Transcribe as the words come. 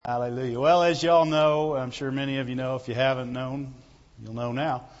Hallelujah. Well, as you all know, I'm sure many of you know, if you haven't known, you'll know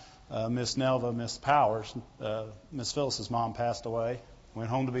now, Miss Nelva, Miss Powers, Miss Phyllis's mom passed away, went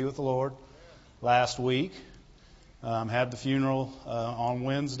home to be with the Lord last week, had the funeral on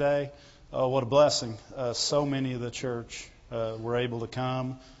Wednesday. Oh, what a blessing. So many of the church were able to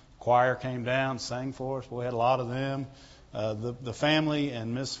come. Choir came down, sang for us. We had a lot of them. The family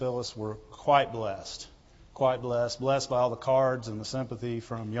and Miss Phyllis were quite blessed. Quite blessed by all the cards and the sympathy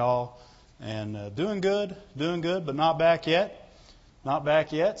from y'all, and doing good, but not back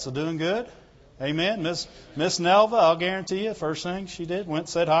yet, so doing good. Amen. Miss Nelva, I'll guarantee you, first thing she did, went and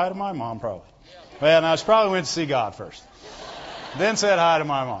said hi to my mom probably. Well, no, she probably went to see God first, then said hi to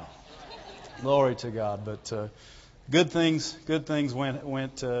my mom. Glory to God. But good things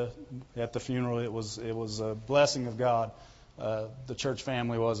went at the funeral. It was a blessing of God. The church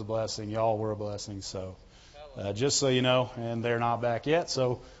family was a blessing. Y'all were a blessing. So. Just so you know, and they're not back yet,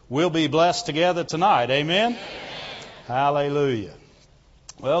 so we'll be blessed together tonight. Amen? Hallelujah.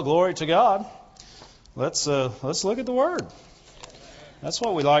 Well, glory to God. Let's look at the Word. That's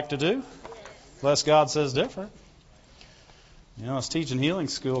what we like to do, unless God says different. You know, I was teaching healing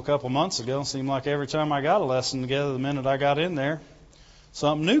school a couple months ago. It seemed like every time I got a lesson together, the minute I got in there,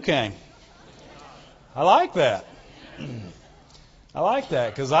 something new came. I like that. I like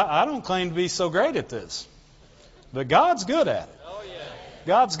that because I don't claim to be so great at this. But God's good at it.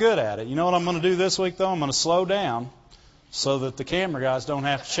 God's good at it. You know what I'm going to do this week, though? I'm going to slow down so that the camera guys don't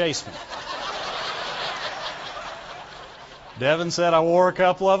have to chase me. Devin said I wore a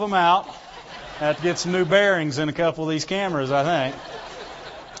couple of them out. Have to get some new bearings in a couple of these cameras, I think.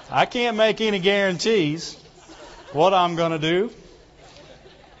 I can't make any guarantees what I'm going to do.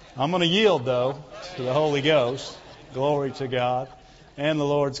 I'm going to yield, though, to the Holy Ghost. Glory to God. And the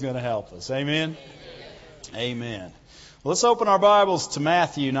Lord's going to help us. Amen? Amen. Let's open our Bibles to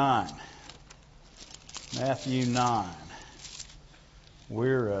Matthew 9. Matthew 9.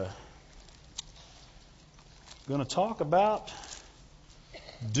 We're going to talk about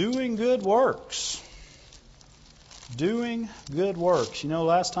doing good works. Doing good works. You know,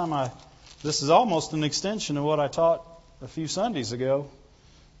 last time this is almost an extension of what I taught a few Sundays ago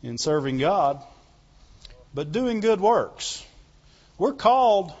in serving God. But doing good works. We're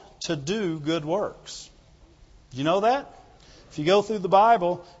called to do good works. Do you know that? If you go through the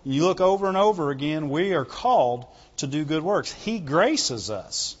Bible and you look over and over again, we are called to do good works. He graces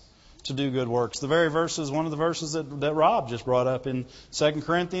us to do good works. The very verses, one of the verses that Rob just brought up in 2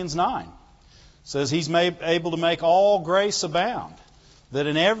 Corinthians 9, says He's able to make all grace abound, that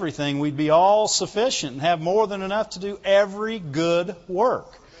in everything we'd be all sufficient and have more than enough to do every good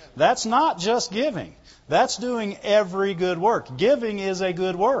work. That's not just giving. That's doing every good work. Giving is a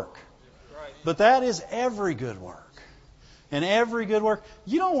good work. But that is every good work. And every good work,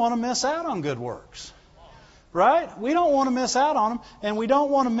 you don't want to miss out on good works. Right? We don't want to miss out on them. And we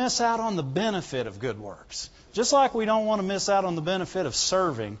don't want to miss out on the benefit of good works. Just like we don't want to miss out on the benefit of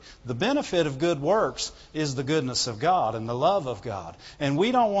serving. The benefit of good works is the goodness of God and the love of God. And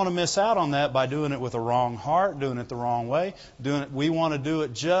we don't want to miss out on that by doing it with a wrong heart, doing it the wrong way. We want to do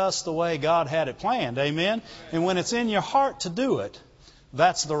it just the way God had it planned. Amen? And when it's in your heart to do it,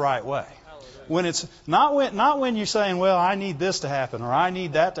 that's the right way. When it's not when you're saying, well, I need this to happen or I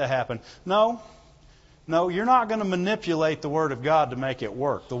need that to happen. No, you're not going to manipulate the Word of God to make it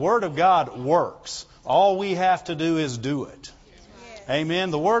work. The Word of God works. All we have to do is do it.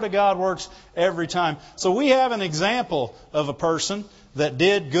 Amen. The Word of God works every time. So we have an example of a person that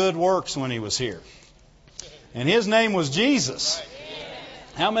did good works when he was here. And his name was Jesus.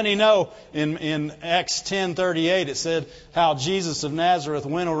 How many know in Acts 10:38 it said how Jesus of Nazareth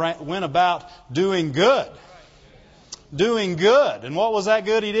went about doing good? Doing good. And what was that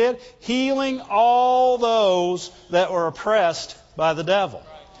good he did? Healing all those that were oppressed by the devil.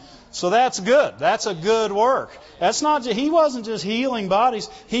 So that's good. That's a good work. He wasn't just healing bodies.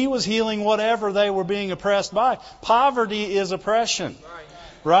 He was healing whatever they were being oppressed by. Poverty is oppression.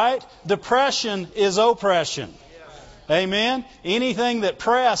 Right? Depression is oppression. Amen? Anything that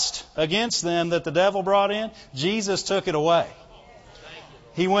pressed against them that the devil brought in, Jesus took it away.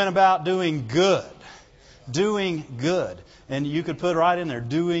 He went about doing good. Doing good. And you could put right in there,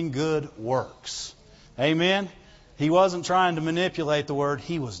 doing good works. Amen? He wasn't trying to manipulate the Word.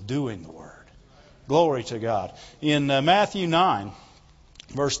 He was doing the Word. Glory to God. In Matthew 9,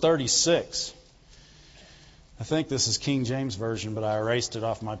 verse 36. I think this is King James Version, but I erased it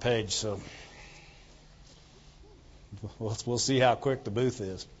off my page, so we'll see how quick the booth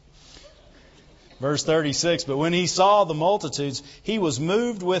is. Verse 36, but when he saw the multitudes, he was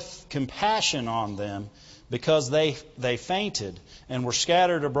moved with compassion on them because they fainted and were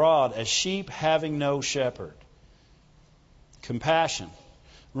scattered abroad as sheep having no shepherd. Compassion.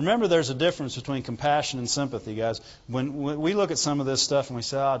 Remember, there's a difference between compassion and sympathy, guys. When we look at some of this stuff and we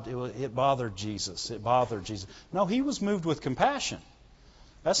say, it bothered Jesus. It bothered Jesus. No, He was moved with compassion.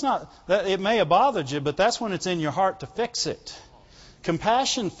 That's not, it may have bothered you, but that's when it's in your heart to fix it.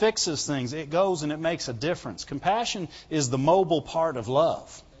 Compassion fixes things. It goes and it makes a difference. Compassion is the mobile part of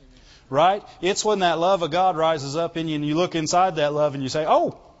love. Right? It's when that love of God rises up in you and you look inside that love and you say,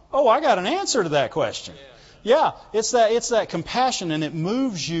 oh, I got an answer to that question. Yeah, it's that compassion, and it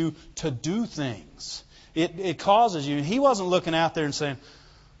moves you to do things. It causes you. He wasn't looking out there and saying,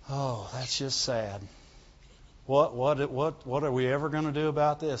 "Oh, that's just sad. What are we ever going to do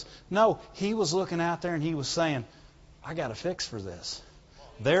about this?" No, He was looking out there and He was saying, "I got a fix for this.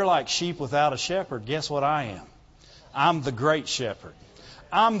 They're like sheep without a shepherd. Guess what I am? I'm the great shepherd.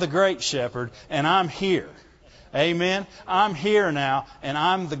 I'm the great shepherd, and I'm here." Amen. I'm here now, and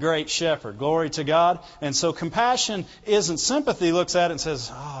I'm the great shepherd. Glory to God. And so compassion isn't sympathy. Looks at it and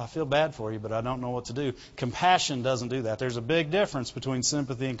says, I feel bad for you, but I don't know what to do. Compassion doesn't do that. There's a big difference between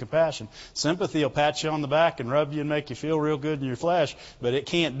sympathy and compassion. Sympathy will pat you on the back and rub you and make you feel real good in your flesh, but it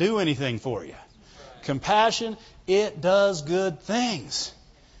can't do anything for you. Compassion, it does good things.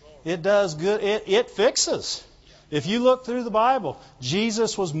 It does good. It fixes. If you look through the Bible,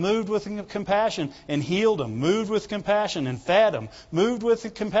 Jesus was moved with compassion and healed them, moved with compassion and fed them, moved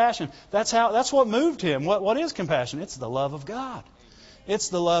with compassion. That's what moved Him. What is compassion? It's the love of God. It's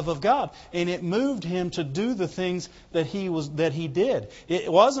the love of God. And it moved Him to do the things that He did. It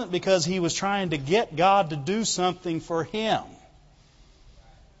wasn't because He was trying to get God to do something for Him.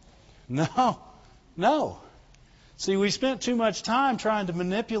 No. See, we spent too much time trying to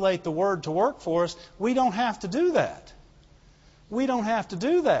manipulate the Word to work for us. We don't have to do that. We don't have to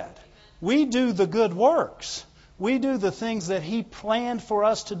do that. We do the good works. We do the things that He planned for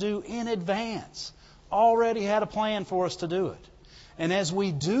us to do in advance. Already had a plan for us to do it. And as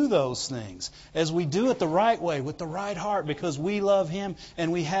we do those things, as we do it the right way, with the right heart, because we love Him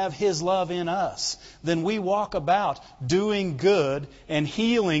and we have His love in us, then we walk about doing good and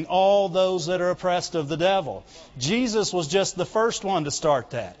healing all those that are oppressed of the devil. Jesus was just the first one to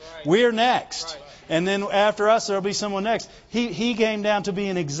start that. We're next. And then after us, there will be someone next. He came down to be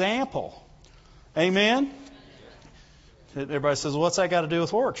an example. Amen? Everybody says, what's that got to do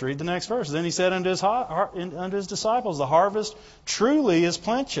with works? Read the next verse. Then He said unto His disciples, the harvest truly is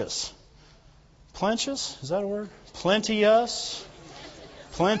plenteous. Plenteous? Is that a word? Plenteous.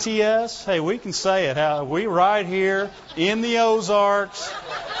 Plenteous. Hey, we can say it. We right here in the Ozarks.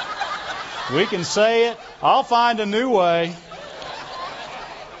 We can say it. I'll find a new way.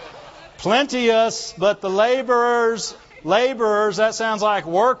 Plenteous, but the laborers, that sounds like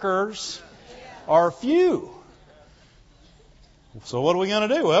workers, are few. So what are we going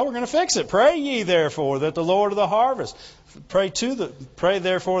to do? Well, we're going to fix it. Pray ye therefore that the Lord of the harvest, pray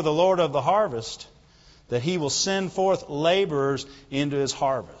therefore the Lord of the harvest, that He will send forth laborers into His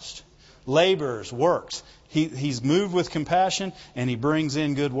harvest. Laborers, works. He's moved with compassion and He brings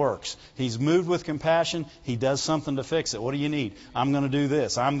in good works. He's moved with compassion. He does something to fix it. What do you need? I'm going to do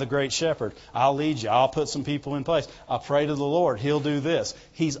this. I'm the great shepherd. I'll lead you. I'll put some people in place. I'll pray to the Lord. He'll do this.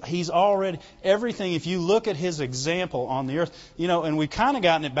 He's already, everything, if you look at His example on the earth, and we've kind of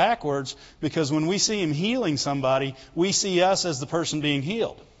gotten it backwards, because when we see Him healing somebody, we see us as the person being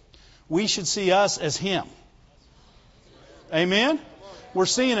healed. We should see us as Him. Amen? We're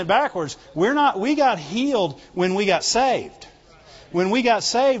seeing it backwards. We got healed when we got saved. When we got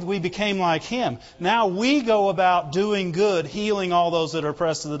saved, we became like Him. Now we go about doing good, healing all those that are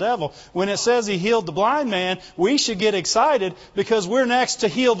oppressed of the devil. When it says He healed the blind man, we should get excited because we're next to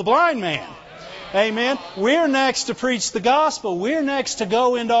heal the blind man. Amen. We're next to preach the gospel. We're next to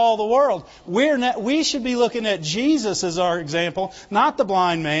go into all the world. We should be looking at Jesus as our example, not the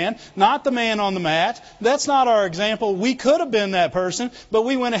blind man, not the man on the mat. That's not our example. We could have been that person, but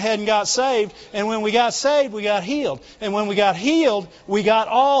we went ahead and got saved. And when we got saved, we got healed. And when we got healed, we got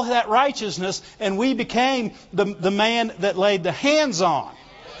all that righteousness, and we became the man that laid the hands on.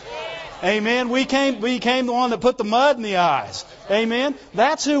 Amen. We became the one that put the mud in the eyes. Amen.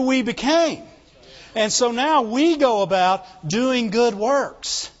 That's who we became. And so now we go about doing good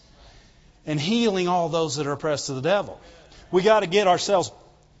works and healing all those that are oppressed of the devil. We got to get ourselves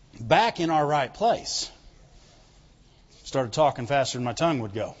back in our right place. Started talking faster than my tongue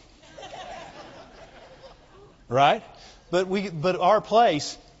would go. Right? But our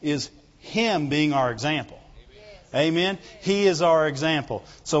place is Him being our example. Amen. He is our example.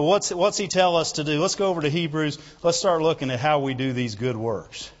 So what's He tell us to do? Let's go over to Hebrews. Let's start looking at how we do these good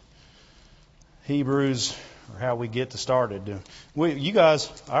works. Hebrews, or how we get started. You guys,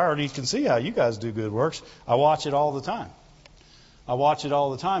 I already can see how you guys do good works. I watch it all the time. I watch it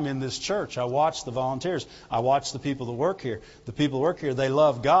all the time in this church. I watch the volunteers. I watch the people that work here. The people that work here, they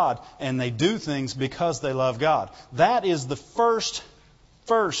love God, and they do things because they love God. That is the first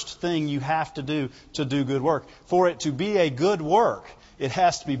thing you have to do good work. For it to be a good work, it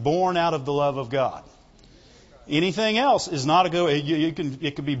has to be born out of the love of God. Anything else is not a good.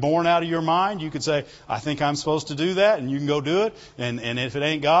 It could be born out of your mind. You could say, I think I'm supposed to do that, and you can go do it. And if it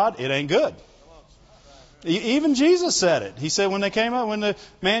ain't God, it ain't good. Even Jesus said it. He said when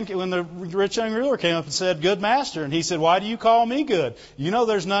the rich young ruler came up and said, "Good master," and he said, "Why do you call me good? You know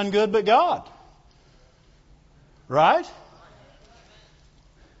there's none good but God." Right?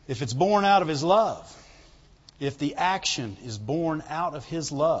 If it's born out of His love, if the action is born out of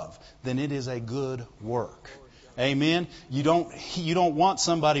His love, then it is a good work. Amen. You don't want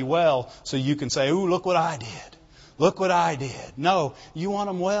somebody well so you can say, "Ooh, look what I did. Look what I did." No, you want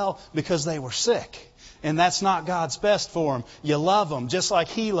them well because they were sick. And that's not God's best for them. You love them just like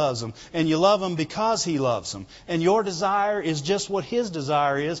He loves them. And you love them because He loves them. And your desire is just what His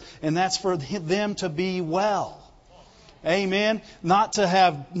desire is. And that's for them to be well. Amen. Not to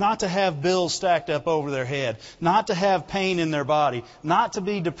have bills stacked up over their head. Not to have pain in their body. Not to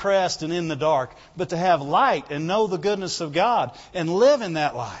be depressed and in the dark. But to have light and know the goodness of God. And live in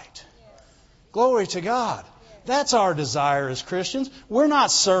that light. Glory to God. That's our desire as Christians. We're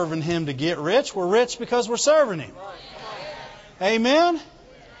not serving Him to get rich. We're rich because we're serving Him. Amen?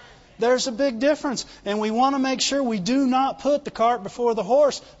 There's a big difference. And we want to make sure we do not put the cart before the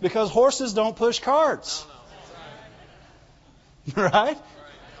horse, because horses don't push carts. Right?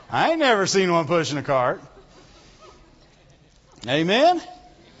 I ain't never seen one pushing a cart. Amen?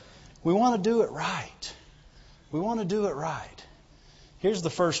 We want to do it right. We want to do it right. Here's the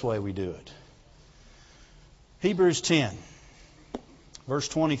first way we do it. Hebrews 10, verse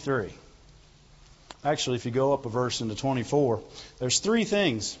 23. Actually, if you go up a verse into 24, there's three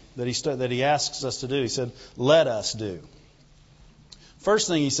things that he asks us to do. He said, let us do. First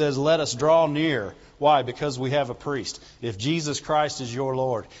thing he says, let us draw near. Why? Because we have a priest. If Jesus Christ is your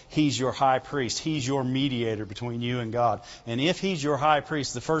Lord, He's your high priest. He's your mediator between you and God. And if He's your high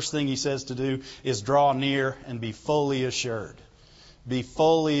priest, the first thing he says to do is draw near and be fully assured. Be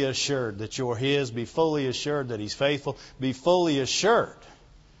fully assured that you're His. Be fully assured that He's faithful. Be fully assured.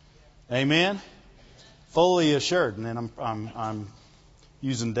 Amen? Fully assured. And then I'm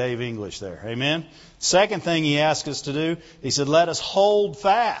using Dave English there. Amen? Second thing he asked us to do, he said, let us hold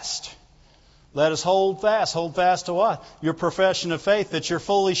fast. Let us hold fast. Hold fast to what? Your profession of faith that you're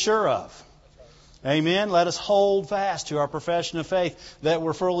fully sure of. Amen? Let us hold fast to our profession of faith that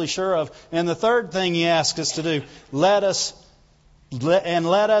we're fully sure of. And the third thing he asked us to do, let us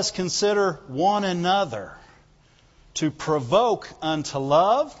consider one another to provoke unto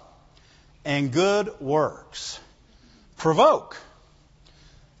love and good works. Provoke.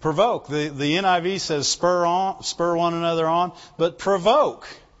 Provoke. The NIV says spur one another on, but provoke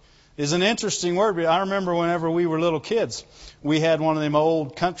is an interesting word. I remember whenever we were little kids, we had one of them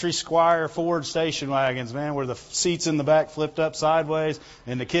old Country Squire Ford station wagons, man, where the seats in the back flipped up sideways,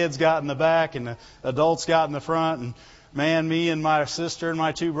 and the kids got in the back, and the adults got in the front, and man, me and my sister and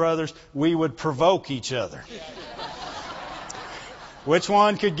my two brothers, we would provoke each other. Which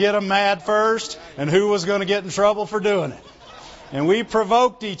one could get them mad first, and who was going to get in trouble for doing it. And we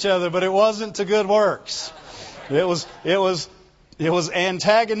provoked each other, but it wasn't to good works. It was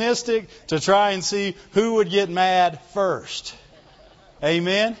antagonistic to try and see who would get mad first.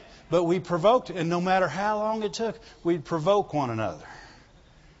 Amen? But we provoked, and no matter how long it took, we'd provoke one another.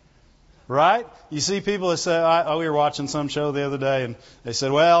 Right? You see people that say, we were watching some show the other day, and they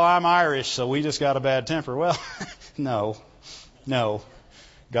said, well, I'm Irish, so we just got a bad temper. Well, no.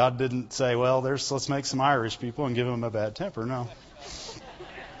 God didn't say, well, let's make some Irish people and give them a bad temper.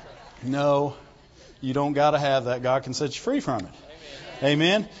 No, you don't got to have that. God can set you free from it.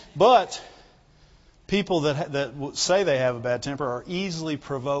 Amen. But people that say they have a bad temper are easily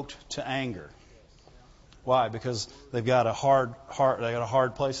provoked to anger. Why? Because they've got a hard heart. They got a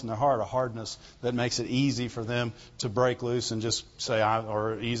hard place in their heart, a hardness that makes it easy for them to break loose and just say,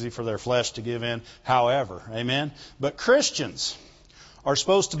 or easy for their flesh to give in. However, amen. But Christians are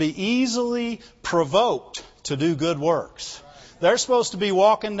supposed to be easily provoked to do good works. They're supposed to be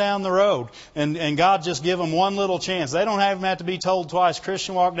walking down the road, and God just give them one little chance. They don't have to be told twice.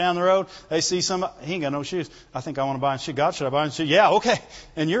 Christian walk down the road, they see somebody, he ain't got no shoes. I think I want to buy a shoe. God, should I buy a shoe? Yeah, okay.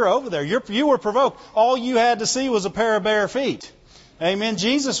 And you're over there. You were provoked. All you had to see was a pair of bare feet. Amen.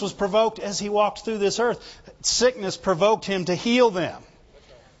 Jesus was provoked as He walked through this earth. Sickness provoked Him to heal them.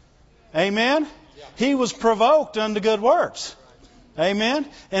 Amen. He was provoked unto good works. Amen?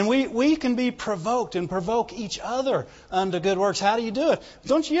 And we can be provoked and provoke each other unto good works. How do you do it?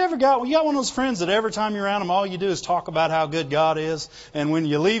 Don't you ever got one of those friends that every time you're around them, all you do is talk about how good God is? And when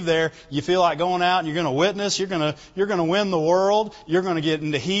you leave there, you feel like going out and you're going to witness, you're going to win the world, you're going to get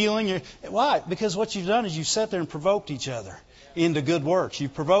into healing. Why? Because what you've done is you sat there and provoked each other into good works.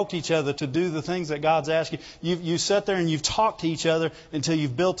 You've provoked each other to do the things that God's asked you. You sat there and you've talked to each other until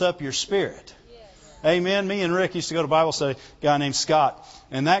you've built up your spirit. Amen. Me and Rick used to go to Bible study, a guy named Scott.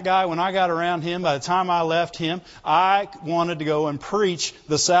 And that guy, when I got around him, by the time I left him, I wanted to go and preach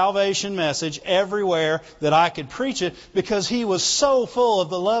the salvation message everywhere that I could preach it, because he was so full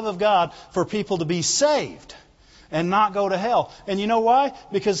of the love of God for people to be saved and not go to hell. And you know why?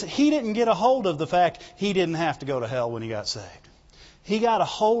 Because he didn't get a hold of the fact he didn't have to go to hell when he got saved. He got a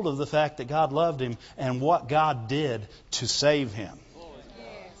hold of the fact that God loved him and what God did to save him.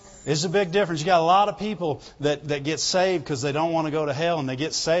 It's a big difference. You got a lot of people that get saved because they don't want to go to hell, and they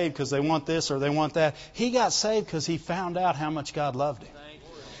get saved because they want this or they want that. He got saved because he found out how much God loved him.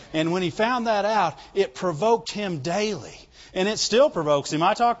 And when he found that out, it provoked him daily. And it still provokes him.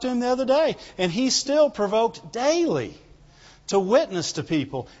 I talked to him the other day, and he's still provoked daily to witness to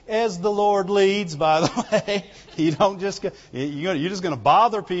people as the Lord leads, by the way. You don't just you're just going to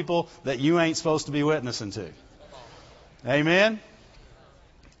bother people that you ain't supposed to be witnessing to. Amen?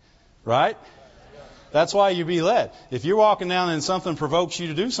 Right? That's why you be led. If you're walking down and something provokes you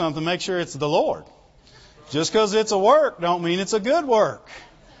to do something, make sure it's the Lord. Just because it's a work don't mean it's a good work.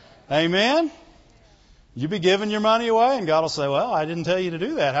 Amen? You be giving your money away and God will say, well, I didn't tell you to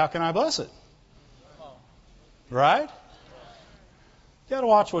do that. How can I bless it? Right? You got to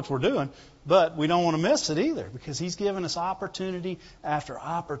watch what we're doing. But we don't want to miss it either, because He's given us opportunity after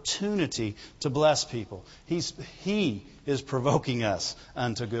opportunity to bless people. He is provoking us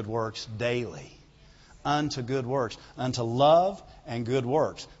unto good works daily. Unto good works. Unto love and good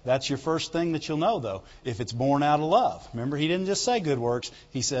works. That's your first thing that you'll know, though, if it's born out of love. Remember, He didn't just say good works.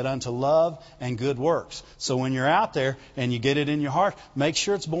 He said unto love and good works. So when you're out there and you get it in your heart, make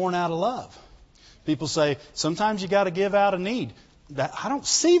sure it's born out of love. People say, sometimes you got to give out of need. I don't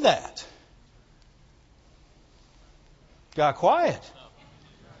see that. Got quiet.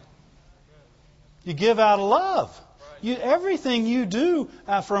 You give out of love. Everything you do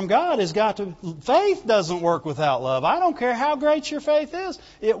from God has got to... Faith doesn't work without love. I don't care how great your faith is.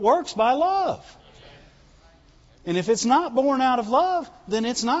 It works by love. And if it's not born out of love, then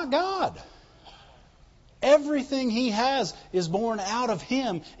it's not God. Everything He has is born out of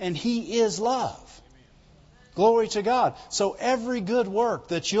Him, and He is love. Glory to God. So every good work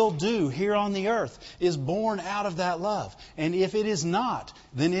that you'll do here on the earth is born out of that love. And if it is not,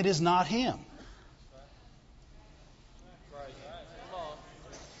 then it is not Him.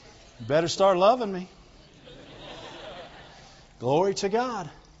 You better start loving me. Glory to God.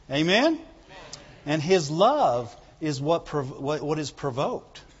 Amen? And His love is what is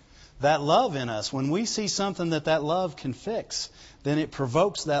provoked. That love in us. When we see something that love can fix, then it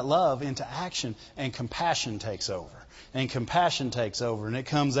provokes that love into action, and compassion takes over. And compassion takes over, and it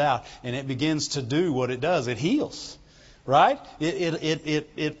comes out, and it begins to do what it does. It heals. Right?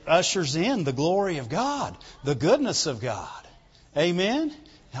 It ushers in the glory of God, the goodness of God. Amen?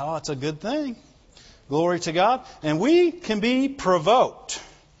 Oh, it's a good thing. Glory to God. And we can be provoked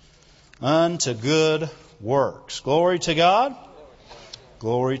unto good works. Glory to God.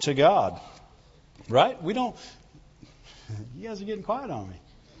 Glory to God. Right? We don't... You guys are getting quiet on me.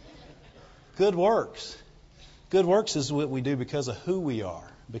 Good works. Good works is what we do because of who we are,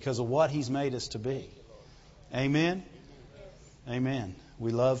 because of what He's made us to be. Amen? Amen.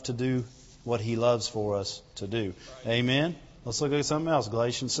 We love to do what He loves for us to do. Amen? Let's look at something else.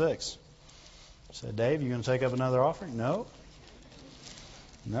 Galatians 6. Said, Dave, you going to take up another offering? No.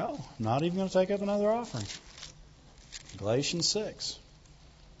 No, not even going to take up another offering. Galatians 6.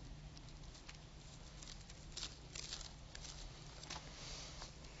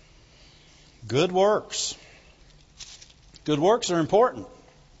 Good works. Good works are important.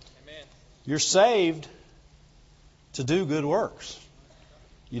 Amen. You're saved to do good works.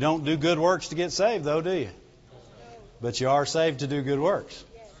 You don't do good works to get saved, though, do you? But you are saved to do good works.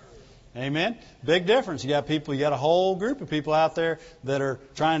 Amen? Big difference. You got a whole group of people out there that are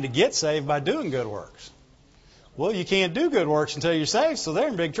trying to get saved by doing good works. Well, you can't do good works until you're saved, so they're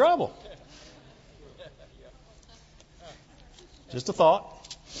in big trouble. Just a thought.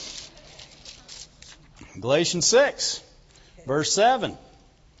 Galatians 6, verse 7.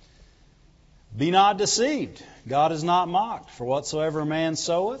 Be not deceived. God is not mocked. For whatsoever a man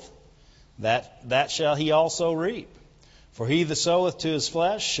soweth, that shall he also reap. For he that soweth to his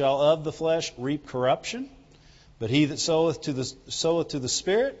flesh shall of the flesh reap corruption, but he that soweth to the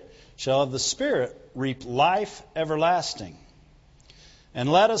Spirit shall of the Spirit reap life everlasting. And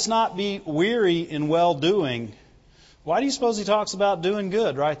let us not be weary in well-doing. Why do you suppose he talks about doing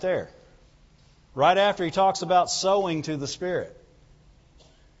good right there? Right after he talks about sowing to the Spirit.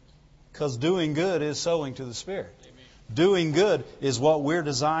 Because doing good is sowing to the Spirit. Amen. Doing good is what we're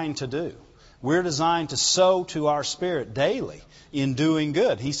designed to do. We're designed to sow to our spirit daily in doing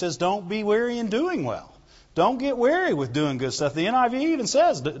good. He says, don't be weary in doing well. Don't get weary with doing good stuff. The NIV even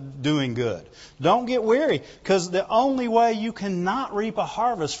says doing good. Don't get weary, because the only way you cannot reap a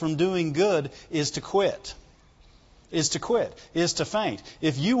harvest from doing good is to quit. Is to faint.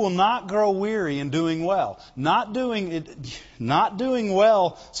 If you will not grow weary in doing well, not doing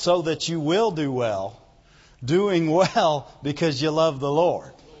well so that you will do well, doing well because you love the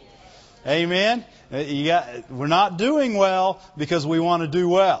Lord. Amen? We're not doing well because we want to do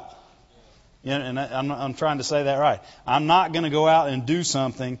well. And I'm trying to say that right. I'm not going to go out and do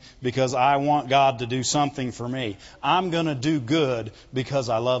something because I want God to do something for me. I'm going to do good because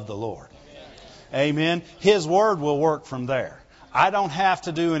I love the Lord. Amen? His Word will work from there. I don't have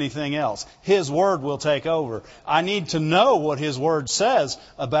to do anything else. His Word will take over. I need to know what His Word says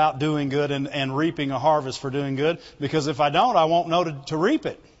about doing good and reaping a harvest for doing good, because if I don't, I won't know to reap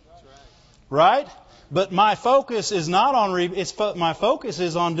it. Right? But my focus is not on reaping. My focus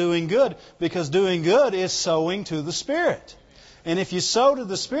is on doing good, because doing good is sowing to the Spirit. And if you sow to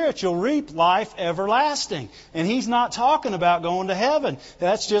the Spirit, you'll reap life everlasting. And He's not talking about going to heaven.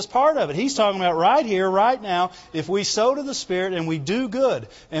 That's just part of it. He's talking about right here, right now, if we sow to the Spirit and we do good,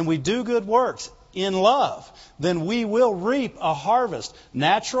 and we do good works in love, then we will reap a harvest.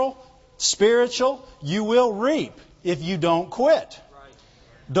 Natural, spiritual, you will reap if you don't quit.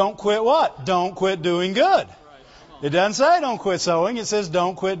 Don't quit what? Don't quit doing good. It doesn't say don't quit sowing. It says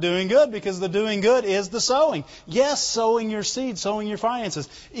don't quit doing good, because the doing good is the sowing. Yes, sowing your seed, sowing your finances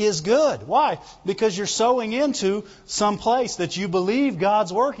is good. Why? Because you're sowing into some place that you believe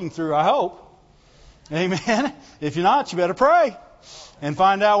God's working through, I hope. Amen? If you're not, you better pray and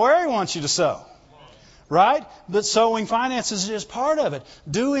find out where He wants you to sow. Right? But sowing finances is just part of it.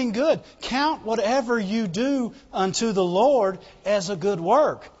 Doing good. Count whatever you do unto the Lord as a good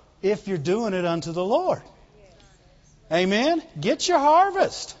work, if you're doing it unto the Lord. Amen? Get your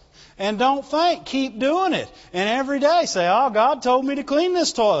harvest. And don't faint. Keep doing it. And every day say, oh, God told me to clean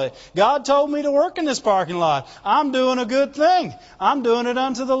this toilet. God told me to work in this parking lot. I'm doing a good thing. I'm doing it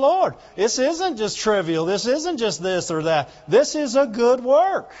unto the Lord. This isn't just trivial. This isn't just this or that. This is a good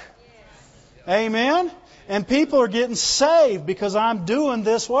work. Amen? And people are getting saved because I'm doing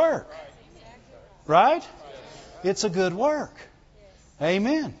this work. Right? It's a good work.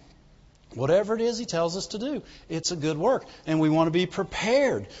 Amen. Whatever it is He tells us to do, it's a good work. And we want to be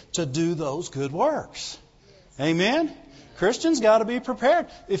prepared to do those good works. Amen? Christians got to be prepared.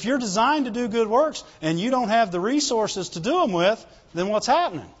 If you're designed to do good works and you don't have the resources to do them with, then what's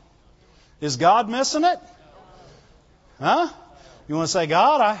happening? Is God missing it? Huh? You want to say,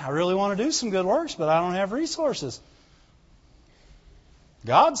 God, I really want to do some good works, but I don't have resources.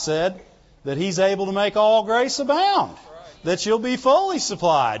 God said that He's able to make all grace abound. That you'll be fully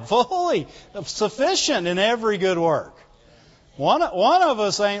supplied, fully sufficient in every good work. One of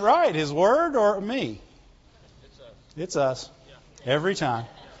us ain't right, His Word or me. It's us. Every time.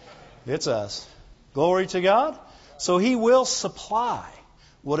 It's us. Glory to God. So He will supply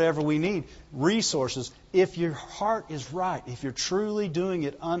whatever we need. Resources. If your heart is right, if you're truly doing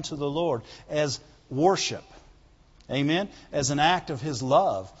it unto the Lord as worship. Amen. As an act of His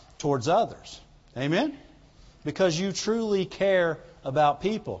love towards others. Amen. Because you truly care about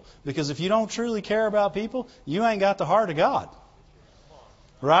people. Because if you don't truly care about people, you ain't got the heart of God.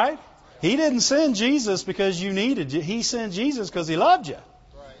 Right? He didn't send Jesus because you needed you. He sent Jesus because He loved you.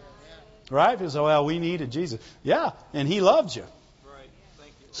 Right? Because, well, we needed Jesus. Yeah, and He loved you.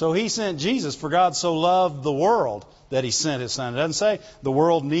 So He sent Jesus, for God so loved the world that He sent His Son. It doesn't say the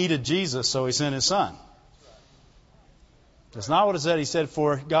world needed Jesus, so He sent His Son. That's not what it said. He said,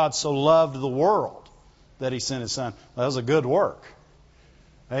 for God so loved the world that He sent His Son. That was a good work.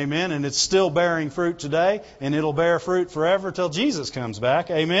 Amen. And it's still bearing fruit today, and it'll bear fruit forever till Jesus comes back.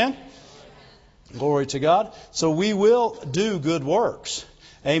 Amen. Glory to God. So we will do good works.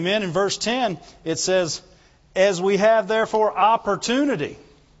 Amen. In verse 10, it says, as we have therefore opportunity.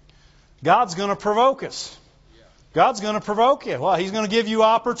 God's going to provoke us. God's going to provoke you. Well, He's going to give you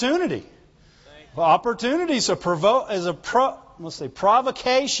opportunity. Well, opportunity is a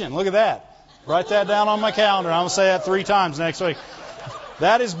provocation. Look at that. Write that down on my calendar. I'm going to say that 3 times next week.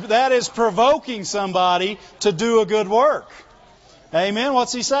 That is provoking somebody to do a good work. Amen.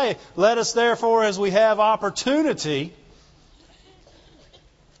 What's he say? Let us therefore, as we have opportunity,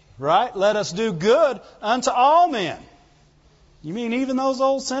 right? Let us do good unto all men. You mean even those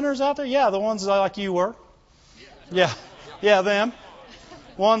old sinners out there? Yeah, the ones like you were. Yeah, them.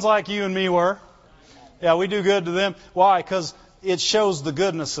 Ones like you and me were. Yeah, we do good to them. Why? Because it shows the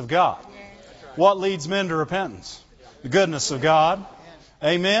goodness of God. What leads men to repentance? The goodness of God.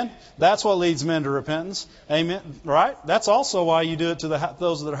 Amen. That's what leads men to repentance. Amen. Right? That's also why you do it to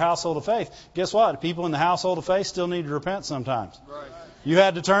those that are household of faith. Guess what? People in the household of faith still need to repent sometimes. Right. You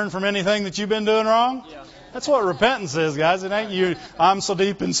had to turn from anything that you've been doing wrong? Yeah. That's what repentance is, guys. It ain't you, I'm so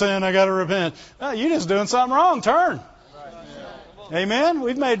deep in sin, I got to repent. No, you're just doing something wrong. Turn. Right. Yeah. Amen.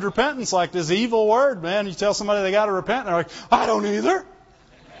 We've made repentance like this evil word, man. You tell somebody they got to repent, and they're like, I don't either.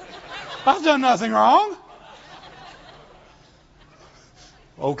 I've done nothing wrong.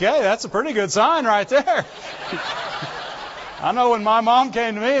 Okay, that's a pretty good sign right there. I know when my mom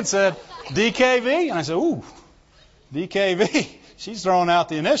came to me and said, DKV, and I said, ooh, DKV. She's throwing out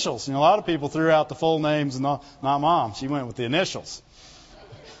the initials. You know, a lot of people threw out the full names, and not Mom. She went with the initials.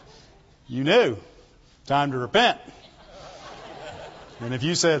 You knew. Time to repent. And if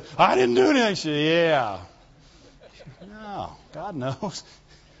you said, I didn't do anything, she said, yeah. No, God knows.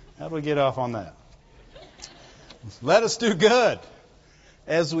 How do we get off on that? Let us do good.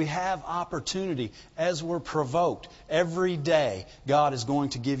 As we have opportunity, as we're provoked, every day God is going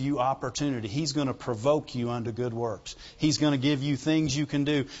to give you opportunity. He's going to provoke you unto good works. He's going to give you things you can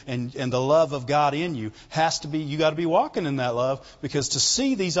do. And the love of God in you has to be, you got to be walking in that love, because to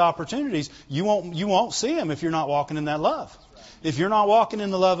see these opportunities, you won't see them if you're not walking in that love. If you're not walking in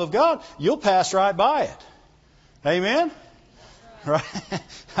the love of God, you'll pass right by it. Amen? Right?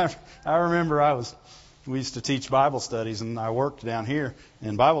 I remember we used to teach Bible studies, and I worked down here,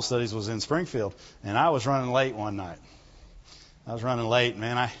 and Bible studies was in Springfield, and I was running late one night. I was running late,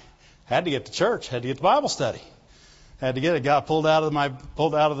 man. I had to get to church, had to get to Bible study. Had to get it. Got pulled out of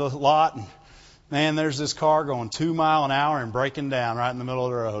the lot, and man, there's this car going 2 miles an hour and breaking down right in the middle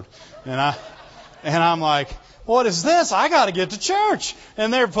of the road. And I'm like, what is this? I got to get to church.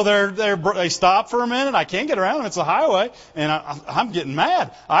 And they stop for a minute. I can't get around them. It's a highway. And I'm getting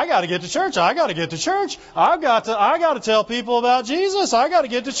mad. I got to get to church. I got to get to church. I got to tell people about Jesus. I got to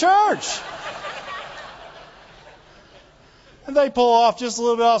get to church. And they pull off just a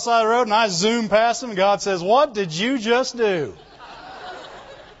little bit outside the road, and I zoom past them, and God says, what did you just do?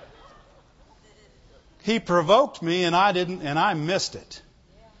 He provoked me, and I missed it.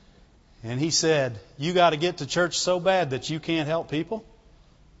 And he said, you got to get to church so bad that you can't help people?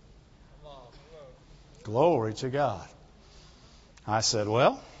 Glory to God. I said,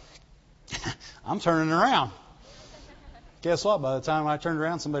 well, I'm turning around. Guess what? By the time I turned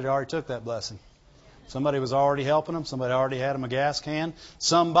around, somebody already took that blessing. Somebody was already helping them. Somebody already had them a gas can.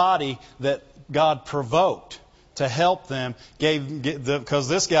 Somebody that God provoked to help them because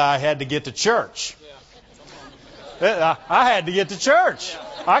this guy had to get to church. I had to get to church.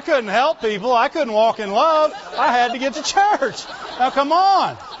 I couldn't help people. I couldn't walk in love. I had to get to church. Now, come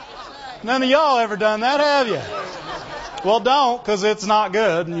on. None of y'all ever done that, have you? Well, don't, because it's not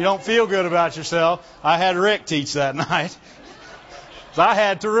good, and you don't feel good about yourself. I had Rick teach that night. So I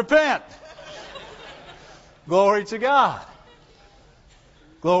had to repent. Glory to God.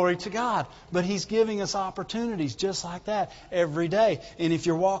 Glory to God. But He's giving us opportunities just like that every day. And if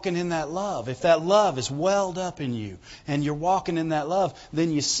you're walking in that love, if that love is welled up in you and you're walking in that love,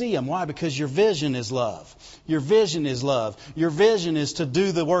 then you see Him. Why? Because your vision is love. Your vision is love. Your vision is to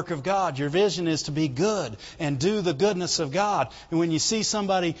do the work of God. Your vision is to be good and do the goodness of God. And when you see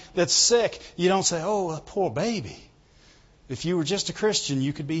somebody that's sick, you don't say, oh, a poor baby. If you were just a Christian,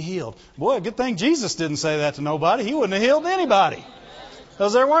 you could be healed. Boy, good thing Jesus didn't say that to nobody. He wouldn't have healed anybody.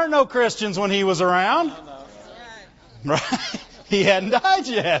 Because there weren't no Christians when He was around. Right? He hadn't died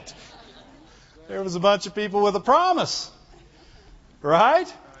yet. There was a bunch of people with a promise.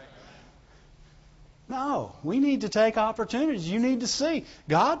 Right? No, we need to take opportunities. You need to see,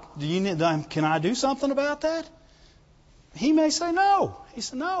 God, can I do something about that? He may say no. He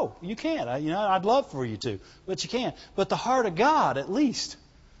said, no, you can't. I'd love for you to, but you can't. But the heart of God, at least,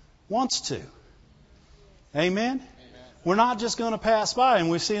 wants to. Amen? We're not just going to pass by, and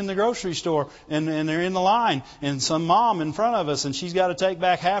we see in the grocery store, and they're in the line, and some mom in front of us, and she's got to take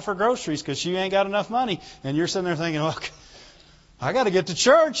back half her groceries because she ain't got enough money. And you're sitting there thinking, look, I got to get to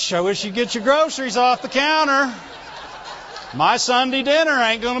church. I wish you'd get your groceries off the counter. My Sunday dinner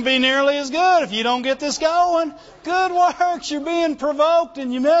ain't going to be nearly as good if you don't get this going. Good works. You're being provoked,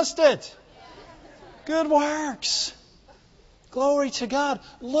 and you missed it. Good works. Glory to God.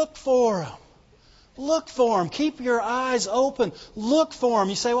 Look for them. Look for them. Keep your eyes open. Look for them.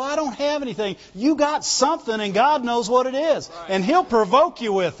 You say, well, I don't have anything. You got something, and God knows what it is. And He'll provoke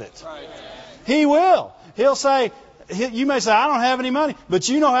you with it. He will. He'll say, you may say, I don't have any money, but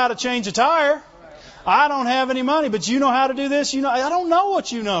you know how to change a tire. I don't have any money, but you know how to do this. I don't know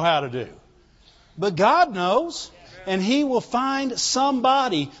what you know how to do. But God knows, and He will find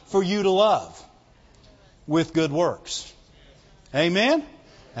somebody for you to love with good works. Amen?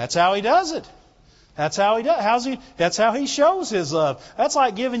 That's how He does it. That's how He does. That's how He shows His love. That's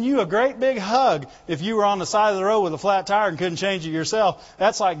like giving you a great big hug if you were on the side of the road with a flat tire and couldn't change it yourself.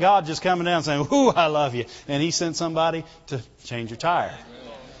 That's like God just coming down and saying, "Ooh, I love you," and He sent somebody to change your tire.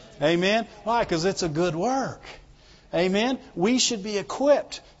 Amen. Why? Because it's a good work. Amen. We should be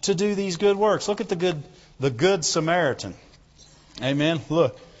equipped to do these good works. Look at the good Samaritan. Amen.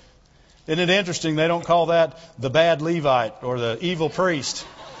 Look, isn't it interesting? They don't call that the bad Levite or the evil priest.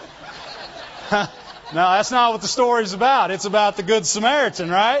 No, that's not what the story's about. It's about the Good Samaritan,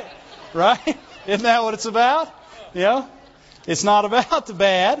 right? Right? Isn't that what it's about? Yeah. It's not about the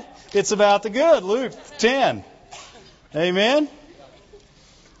bad. It's about the good. Luke 10. Amen?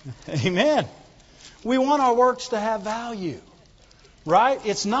 Amen. We want our works to have value. Right?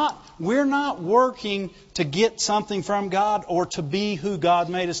 We're not working to get something from God or to be who God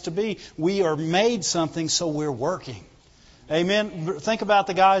made us to be. We are made something, so we're working. Amen. Think about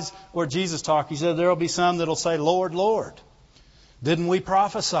the guys where Jesus talked. He said there will be some that will say, Lord, Lord. Didn't we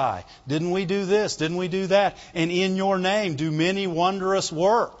prophesy? Didn't we do this? Didn't we do that? And in your name do many wondrous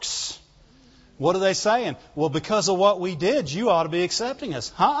works. What are they saying? Well, because of what we did, you ought to be accepting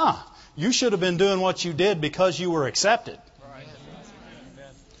us. You should have been doing what you did because you were accepted.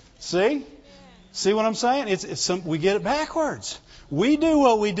 See? See what I'm saying? We get it backwards. We do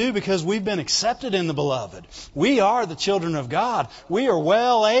what we do because we've been accepted in the Beloved. We are the children of God. We are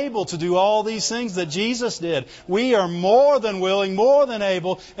well able to do all these things that Jesus did. We are more than willing, more than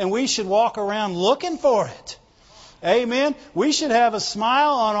able, and we should walk around looking for it. Amen? We should have a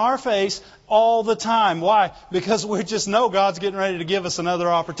smile on our face all the time. Why? Because we just know God's getting ready to give us another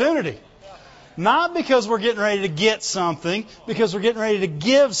opportunity. Not because we're getting ready to get something, because we're getting ready to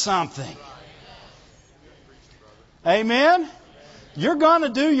give something. Amen? You're going to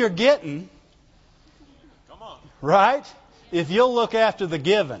do your getting, right? If you'll look after the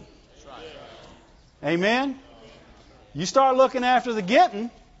giving. Amen? You start looking after the getting,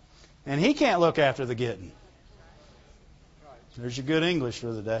 and He can't look after the getting. There's your good English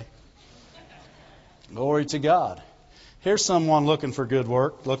for the day. Glory to God. Here's someone looking for good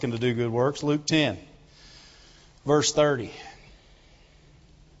work, looking to do good works. Luke 10, verse 30.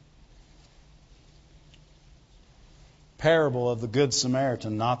 Parable of the Good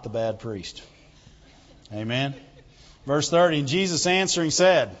Samaritan, not the bad priest. Amen. Verse 30, and Jesus answering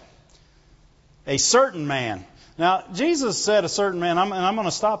said, a certain man. Now, Jesus said a certain man, and I'm going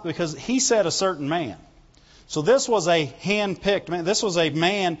to stop because He said a certain man. So this was a hand-picked man. This was a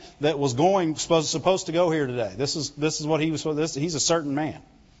man that was supposed to go here today. This is what he was supposed to. He's a certain man.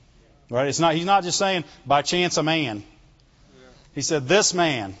 Right? He's not just saying by chance a man. He said this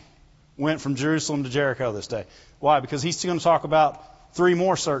man went from Jerusalem to Jericho this day. Why? Because He's going to talk about 3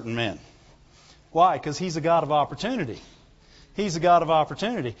 more certain men. Why? Because He's a God of opportunity. He's a God of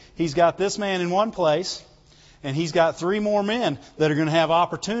opportunity. He's got this man in one place, and He's got 3 more men that are going to have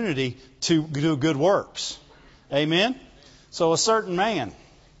opportunity to do good works. Amen? So a certain man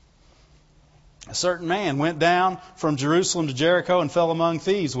went down from Jerusalem to Jericho and fell among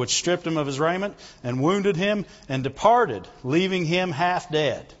thieves, which stripped him of his raiment and wounded him and departed, leaving him half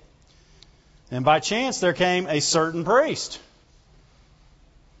dead. And by chance there came a certain priest.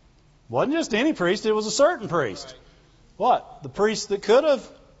 Wasn't just any priest, it was a certain priest. What? The priest that could have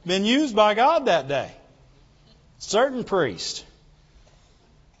been used by God that day. Certain priest.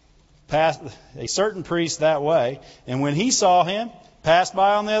 Passed a certain priest that way, and when he saw him, passed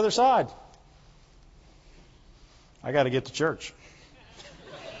by on the other side. I got to get to church.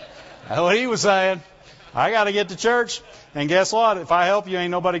 That's what he was saying. I got to get to church, and guess what? If I help you,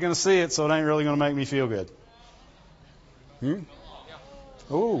 ain't nobody going to see it, so it ain't really going to make me feel good.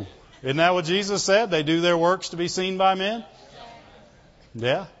 Ooh, isn't that what Jesus said? They do their works to be seen by men?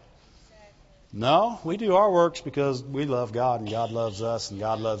 Yeah. No, we do our works because we love God and God loves us and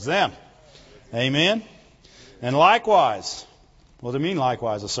God loves them. Amen? And likewise, what do you mean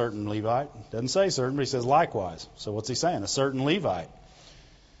likewise? A certain Levite. Doesn't say certain, but He says likewise. So what's He saying? A certain Levite.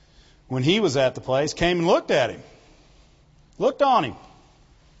 When he was at the place, came and looked at him. Looked on him.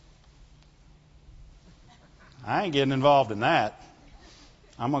 I ain't getting involved in that.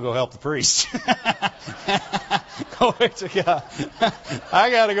 I'm going to go help the priest. Glory to God. I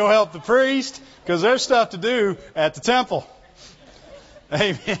got to go help the priest because there's stuff to do at the temple.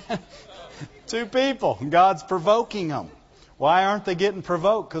 Amen. 2 people. God's provoking them. Why aren't they getting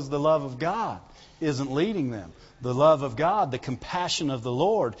provoked? Because the love of God isn't leading them. The love of God, the compassion of the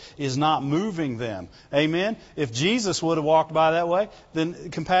Lord is not moving them. Amen? If Jesus would have walked by that way, then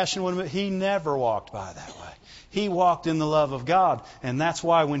compassion would have... He never walked by that way. He walked in the love of God. And that's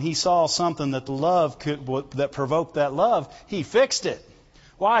why when He saw something that that provoked that love, He fixed it.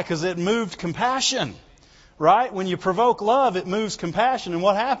 Why? Because it moved compassion. Right? When you provoke love, it moves compassion. And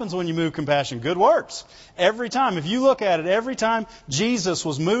what happens when you move compassion? Good works. Every time. If you look at it, every time Jesus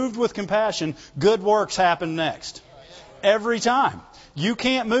was moved with compassion, good works happened next. Every time. You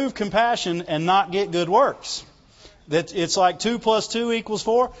can't move compassion and not get good works. It's like 2 + 2 =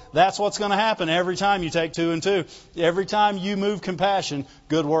 4. That's what's going to happen every time you take 2 and 2. Every time you move compassion,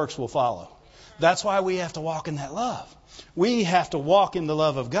 good works will follow. That's why we have to walk in that love. We have to walk in the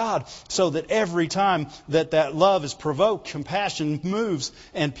love of God so that every time that love is provoked, compassion moves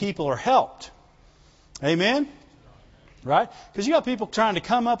and people are helped. Amen? Right? Because you got people trying to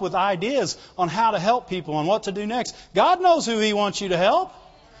come up with ideas on how to help people and what to do next. God knows who He wants you to help.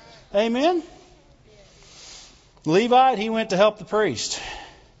 Amen? Levite, he went to help the priest.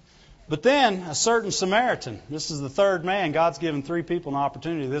 But then a certain Samaritan, this is the third man. God's given 3 people an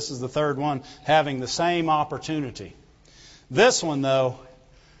opportunity. This is the third one having the same opportunity. This one, though,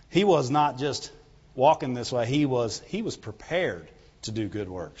 he was not just walking this way. He was prepared to do good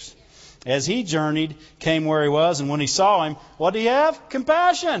works. As he journeyed, came where he was, and when he saw him, what did he have?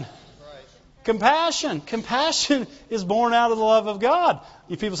 Compassion. Compassion. Compassion is born out of the love of God.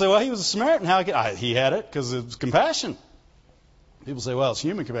 People say, well, he was a Samaritan. He had it because it was compassion. People say, well, it's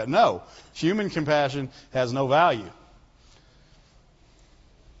human compassion. No, human compassion has no value.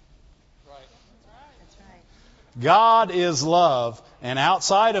 God is love, and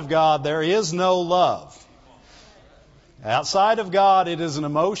outside of God there is no love. Outside of God it is an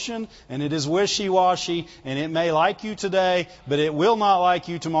emotion, and it is wishy-washy, and it may like you today, but it will not like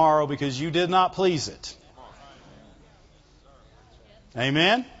you tomorrow because you did not please it.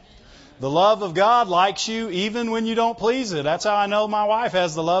 Amen? The love of God likes you even when you don't please it. That's how I know my wife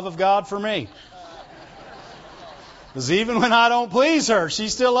has the love of God for me. Because even when I don't please her, she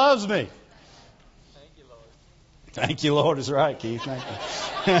still loves me. Thank you, Lord, is right, Keith.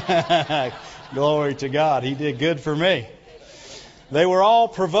 Thank you. Glory to God. He did good for me. They were all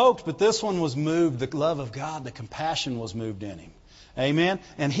provoked, but this one was moved. The love of God, the compassion was moved in him. Amen.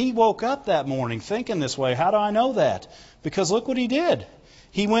 And he woke up that morning thinking this way. How do I know that? Because look what he did.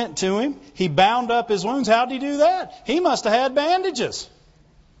 He went to him. He bound up his wounds. How did he do that? He must have had bandages.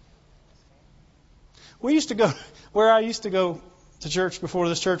 We used to go, where I used to go to church before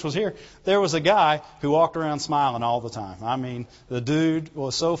this church was here, there was a guy who walked around smiling all the time. I mean, the dude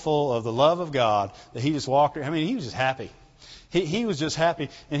was so full of the love of God that he just walked around. I mean, he was just happy. He was just happy.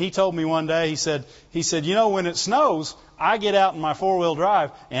 And he told me one day, he said, you know, when it snows, I get out in my 4-wheel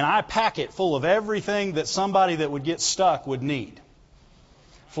drive and I pack it full of everything that somebody that would get stuck would need.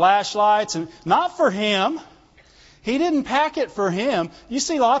 Flashlights, and not for him. He didn't pack it for him. You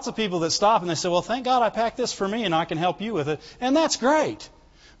see lots of people that stop and they say, well, thank God I packed this for me and I can help you with it. And that's great.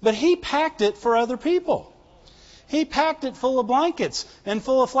 But he packed it for other people. He packed it full of blankets and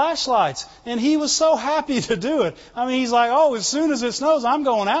full of flashlights. And he was so happy to do it. I mean, he's like, oh, as soon as it snows, I'm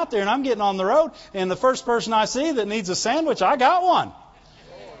going out there and I'm getting on the road. And the first person I see that needs a sandwich, I got one.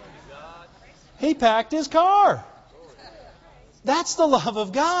 He packed his car. That's the love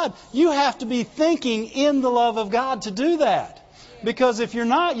of God. You have to be thinking in the love of God to do that. Because if you're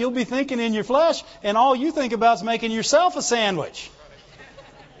not, you'll be thinking in your flesh, and all you think about is making yourself a sandwich.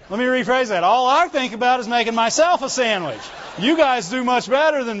 Let me rephrase that. All I think about is making myself a sandwich. You guys do much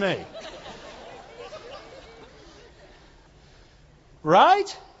better than me.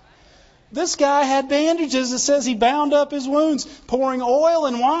 Right? This guy had bandages. It says he bound up his wounds, pouring oil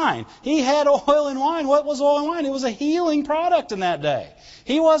and wine. He had oil and wine. What was oil and wine? It was a healing product in that day.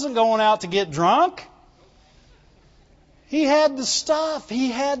 He wasn't going out to get drunk. He had the stuff.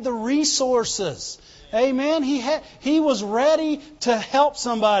 He had the resources. Amen. He was ready to help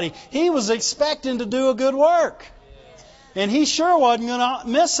somebody. He was expecting to do a good work. And he sure wasn't going to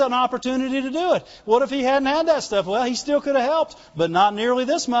miss an opportunity to do it. What if he hadn't had that stuff? Well, he still could have helped, but not nearly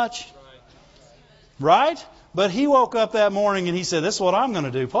this much. Right? But he woke up that morning and he said, this is what I'm going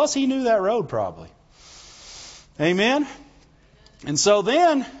to do. Plus, he knew that road probably. Amen? And so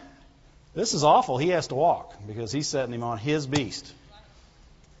then, this is awful. He has to walk because he's setting him on his beast.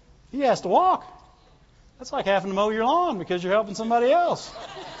 He has to walk. That's like having to mow your lawn because you're helping somebody else.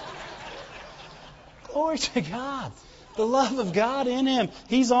 Glory to God. The love of God in him.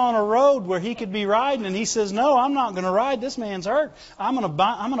 He's on a road where he could be riding, and he says, no, I'm not going to ride. This man's hurt. I'm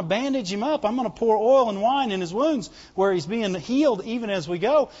going to bandage him up. I'm going to pour oil and wine in his wounds where he's being healed even as we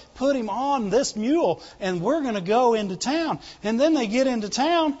go. Put him on this mule, and we're going to go into town. And then they get into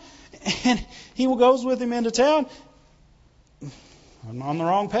town, and he goes with him into town. I'm on the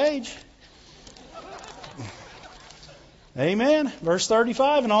wrong page. Amen. Verse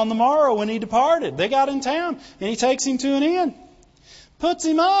 35, and on the morrow when he departed, they got in town, and he takes him to an inn. Puts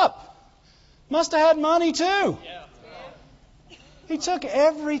him up. Must have had money too. He took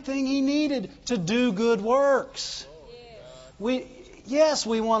everything he needed to do good works. Yes,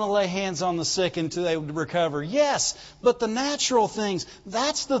 we want to lay hands on the sick until they recover. Yes, but the natural things,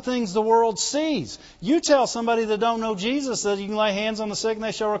 that's the things the world sees. You tell somebody that don't know Jesus that you can lay hands on the sick and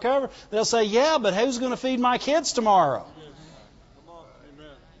they shall recover. They'll say, yeah, but who's going to feed my kids tomorrow?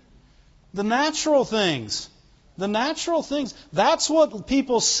 The natural things. The natural things. That's what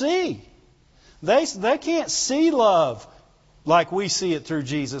people see. They can't see love like we see it through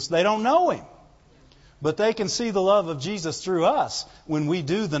Jesus. They don't know Him. But they can see the love of Jesus through us when we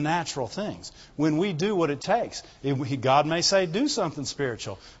do the natural things. When we do what it takes. God may say, do something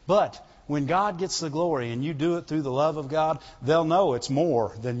spiritual. But when God gets the glory and you do it through the love of God, they'll know it's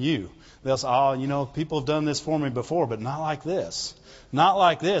more than you. They'll say, people have done this for me before, but not like this. Not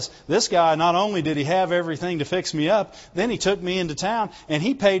like this. This guy, not only did he have everything to fix me up, then he took me into town and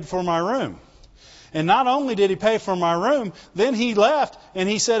he paid for my room. And not only did he pay for my room, then he left and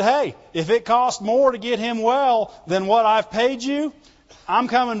he said, hey, if it costs more to get him well than what I've paid you, I'm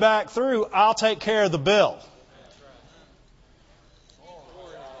coming back through. I'll take care of the bill.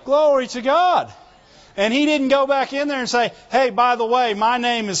 Glory to God. And he didn't go back in there and say, hey, by the way, my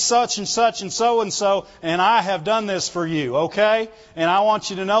name is such and such and so, and I have done this for you, okay? And I want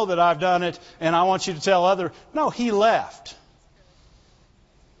you to know that I've done it, and I want you to tell others. No, he left.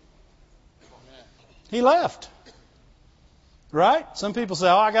 He left. Right? Some people say,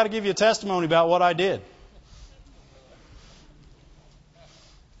 I got to give you a testimony about what I did.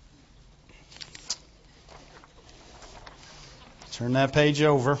 Turn that page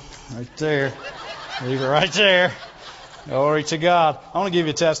over. Right there. Leave it right there. Glory to God. I want to give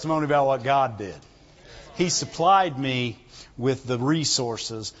you a testimony about what God did. He supplied me with the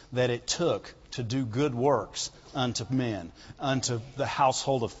resources that it took to do good works unto men, unto the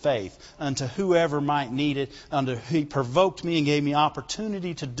household of faith, unto whoever might need it. He provoked me and gave me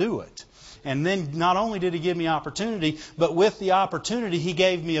opportunity to do it. And then not only did He give me opportunity, but with the opportunity He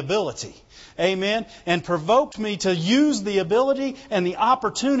gave me ability. Amen. And provoked me to use the ability and the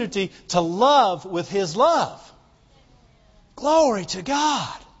opportunity to love with His love. Glory to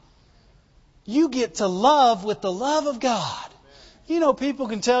God. You get to love with the love of God. People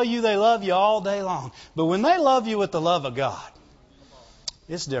can tell you they love you all day long. But when they love you with the love of God,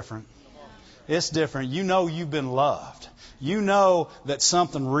 it's different. It's different. You know you've been loved. You know that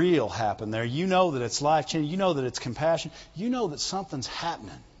something real happened there. You know that it's life-changing. You know that it's compassion. You know that something's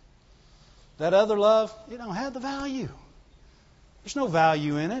happening. That other love, it don't have the value. There's no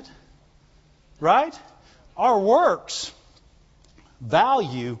value in it. Right? Our works,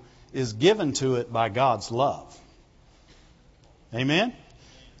 value is given to it by God's love. Amen?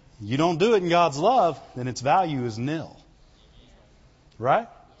 You don't do it in God's love, then its value is nil. Right?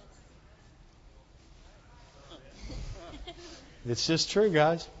 It's just true,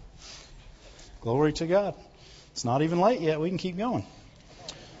 guys. Glory to God. It's not even late yet. We can keep going.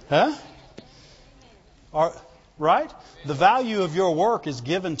 Huh? Right? The value of your work is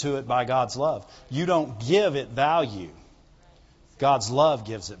given to it by God's love. You don't give it value. God's love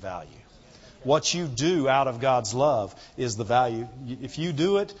gives it value. What you do out of God's love is the value. If you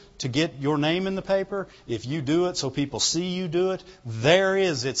do it to get your name in the paper, if you do it so people see you do it, there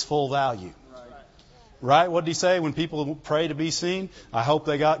is its full value. Right? What did He say when people pray to be seen? I hope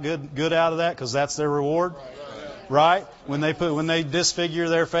they got good out of that because that's their reward. Right? When they disfigure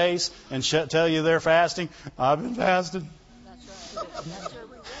their face and tell you they're fasting, I've been fasting.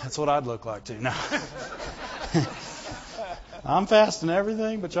 That's what I'd look like too. No. I'm fasting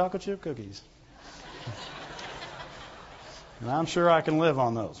everything but chocolate chip cookies. And I'm sure I can live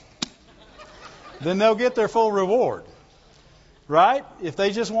on those. Then they'll get their full reward. Right? If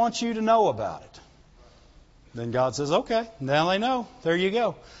they just want you to know about it. Then God says, okay, now they know. There you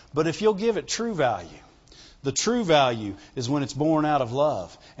go. But if you'll give it true value, the true value is when it's born out of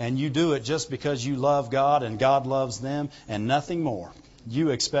love. And you do it just because you love God and God loves them and nothing more. You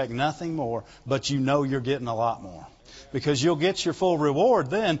expect nothing more, but you know you're getting a lot more. Because you'll get your full reward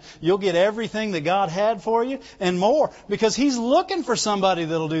then. You'll get everything that God had for you and more. Because He's looking for somebody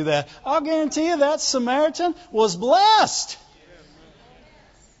that'll do that. I'll guarantee you that Samaritan was blessed.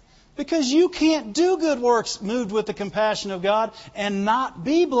 Because you can't do good works moved with the compassion of God and not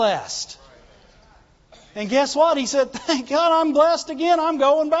be blessed. And guess what? He said, thank God I'm blessed again. I'm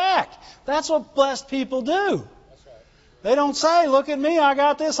going back. That's what blessed people do. They don't say, look at me, I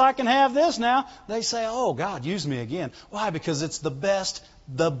got this, I can have this now. They say, oh, God, use me again. Why? Because it's the best.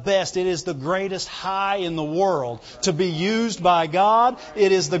 It is the greatest high in the world to be used by God.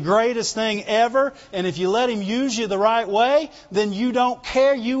 It is the greatest thing ever. And if you let Him use you the right way, then you don't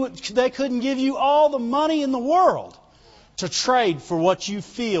care. They couldn't give you all the money in the world to trade for what you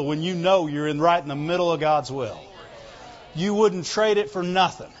feel when you know you're right in the middle of God's will. You wouldn't trade it for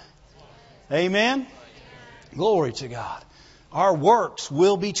nothing. Amen? Glory to God. Our works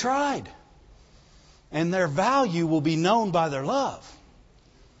will be tried. And their value will be known by their love.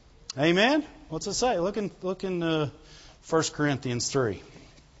 Amen? What's it say? Look in 1 Corinthians 3.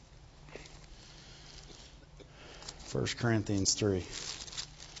 1 Corinthians 3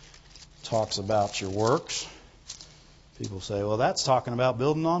 talks about your works. People say, well, that's talking about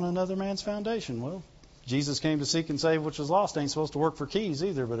building on another man's foundation. Well, Jesus came to seek and save which was lost. Ain't supposed to work for keys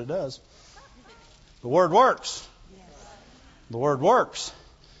either, but it does. The Word works. The Word works.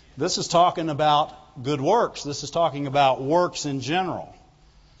 This is talking about good works. This is talking about works in general.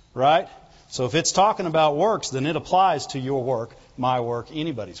 Right? So if it's talking about works, then it applies to your work, my work,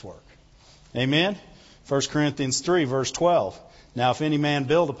 anybody's work. Amen? 1 Corinthians 3, verse 12. Now if any man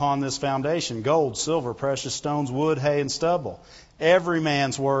build upon this foundation, gold, silver, precious stones, wood, hay, and stubble, every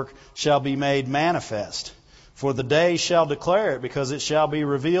man's work shall be made manifest. For the day shall declare it, because it shall be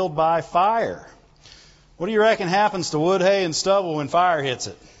revealed by fire. What do you reckon happens to wood, hay, and stubble when fire hits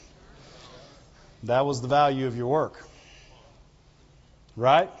it? That was the value of your work.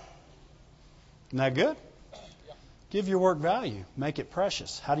 Right? Isn't that good? Give your work value. Make it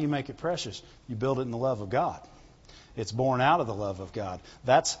precious. How do you make it precious? You build it in the love of God. It's born out of the love of God.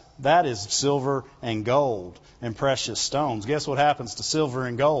 That is silver and gold and precious stones. Guess what happens to silver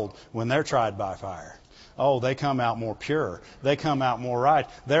and gold when they're tried by fire? Oh, they come out more pure. They come out more right.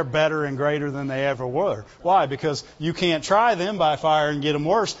 They're better and greater than they ever were. Why? Because you can't try them by fire and get them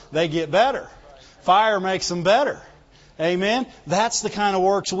worse. They get better. Fire makes them better. Amen? That's the kind of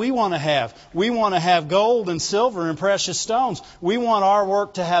works we want to have. We want to have gold and silver and precious stones. We want our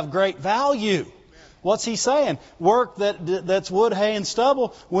work to have great value. What's he saying? Work that's wood, hay, and stubble,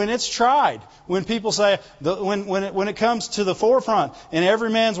 when it's tried. When people say, when it comes to the forefront, and every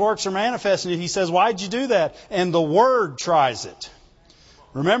man's works are manifest, and he says, why'd you do that? And the Word tries it.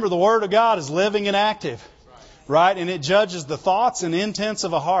 Remember, the Word of God is living and active. Right? And it judges the thoughts and intents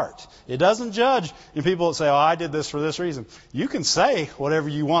of a heart. It doesn't judge. And people that say, oh, I did this for this reason. You can say whatever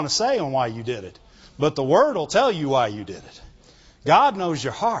you want to say on why you did it. But the Word will tell you why you did it. God knows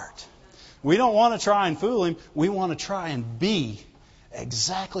your heart. We don't want to try and fool Him. We want to try and be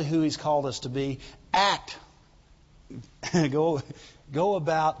exactly who He's called us to be. Act. Go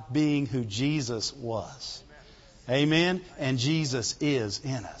about being who Jesus was. Amen? And Jesus is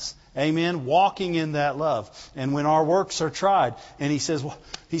in us. Amen. Walking in that love. And when our works are tried, and he says,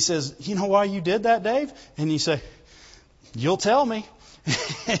 you know why you did that, Dave? And you say, you'll tell me.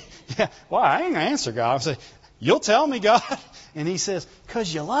 Yeah. Well, I ain't going to answer God. I say, you'll tell me, God. And he says,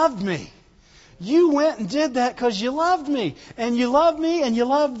 because you loved me. You went and did that because you loved me. And you loved me and you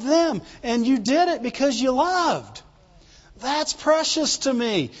loved them. And you did it because you loved. That's precious to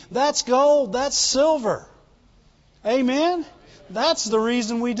me. That's gold. That's silver. Amen. That's the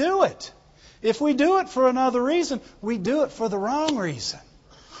reason we do it. If we do it for another reason, we do it for the wrong reason.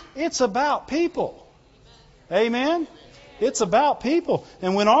 It's about people. Amen? It's about people.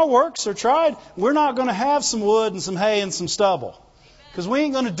 And when our works are tried, we're not going to have some wood and some hay and some stubble. Because we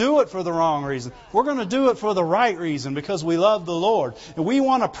ain't going to do it for the wrong reason. We're going to do it for the right reason, because we love the Lord. And we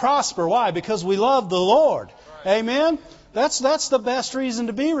want to prosper. Why? Because we love the Lord. Amen? That's the best reason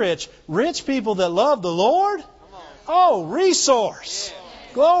to be rich. Rich people that love the Lord. Oh, resource.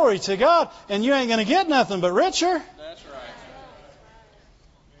 Glory to God. And you ain't going to get nothing but richer. That's right.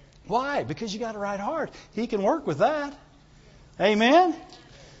 Why? Because you got a right heart. He can work with that. Amen?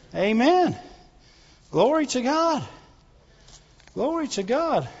 Amen. Glory to God. Glory to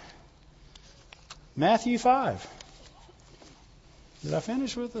God. Matthew 5. Did I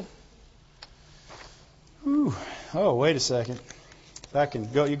finish with the... Ooh. Oh, wait a second.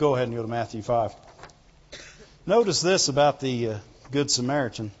 You go ahead and go to Matthew 5. Notice this about the Good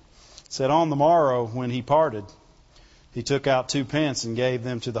Samaritan. It said, on the morrow when he parted, he took out 2 pence and gave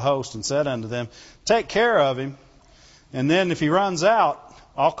them to the host and said unto them, take care of him. And then if he runs out,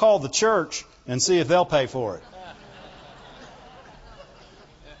 I'll call the church and see if they'll pay for it.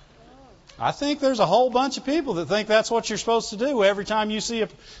 I think there's a whole bunch of people that think that's what you're supposed to do every time you see a...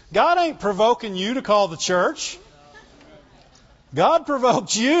 God ain't provoking you to call the church. God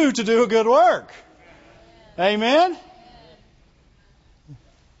provoked you to do a good work. Amen?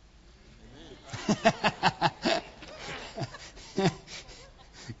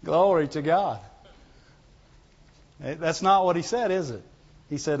 Glory to God. That's not what he said, is it?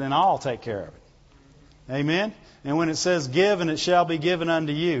 He said, and I'll take care of it. Amen? And when it says give, and it shall be given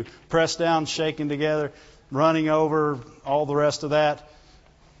unto you, pressed down, shaken together, running over, all the rest of that,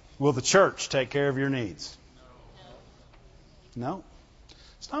 will the church take care of your needs? No.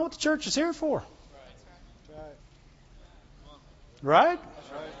 It's not what the church is here for. Right?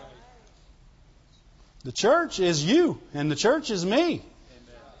 The church is you, and the church is me.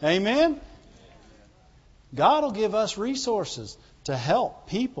 Amen? God will give us resources to help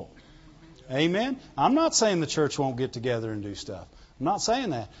people. Amen? I'm not saying the church won't get together and do stuff. I'm not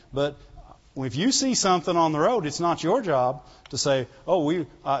saying that. But if you see something on the road, it's not your job to say, oh,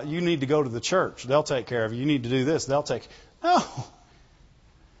 you need to go to the church. They'll take care of you. You need to do this. They'll take... No.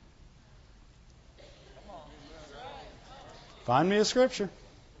 Find me a scripture.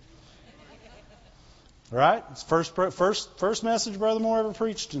 Right? It's first message Brother Moore ever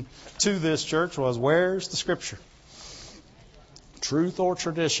preached to this church was, where's the scripture? Truth or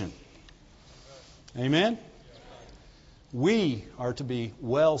tradition? Amen? We are to be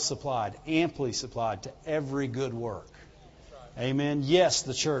well supplied, amply supplied to every good work. Amen. Yes,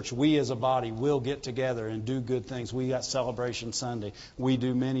 the church, we as a body will get together and do good things. We got Celebration Sunday. We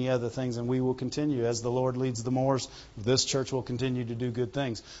do many other things, and we will continue. As the Lord leads the Moors, this church will continue to do good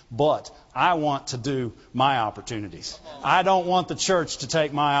things. But I want to do my opportunities. I don't want the church to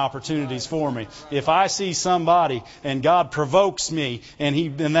take my opportunities for me. If I see somebody and God provokes me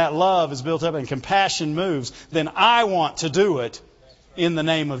and that love is built up and compassion moves, then I want to do it in the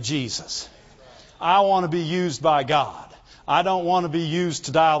name of Jesus. I want to be used by God. I don't want to be used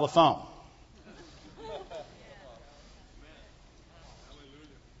to dial the phone.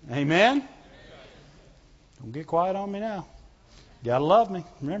 Amen? Don't get quiet on me now. You got to love me.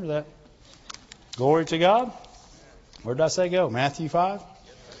 Remember that. Glory to God. Where did I say go? Matthew 5?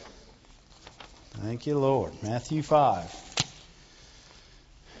 Thank you, Lord. Matthew 5.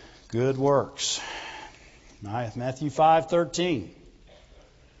 Good works. Matthew 5:13.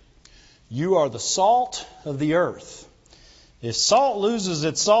 You are the salt of the earth. If salt loses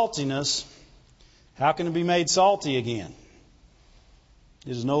its saltiness, how can it be made salty again?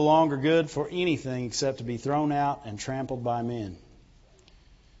 It is no longer good for anything except to be thrown out and trampled by men.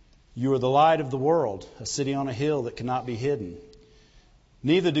 You are the light of the world, a city on a hill that cannot be hidden.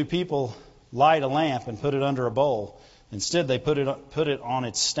 Neither do people light a lamp and put it under a bowl. Instead, they put it on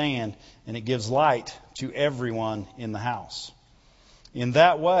its stand, and it gives light to everyone in the house. In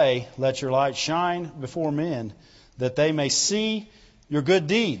that way, let your light shine before men, that they may see your good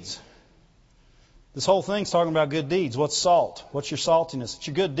deeds. This whole thing's talking about good deeds. What's salt? What's your saltiness? It's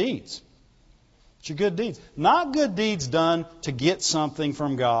your good deeds. It's your good deeds. Not good deeds done to get something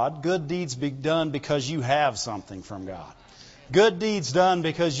from God. Good deeds be done because you have something from God. Good deeds done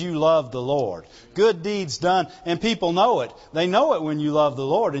because you love the Lord. Good deeds done, and people know it. They know it when you love the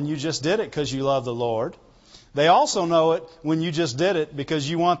Lord, and you just did it because you love the Lord. They also know it when you just did it because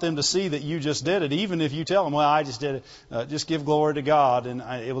you want them to see that you just did it. Even if you tell them, well, I just did it. Just give glory to God. And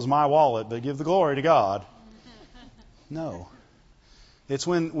it was my wallet, but give the glory to God. No. It's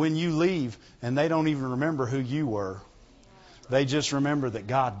when you leave and they don't even remember who you were. They just remember that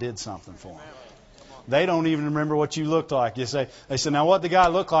God did something for them. They don't even remember what you looked like. They say, now what did the guy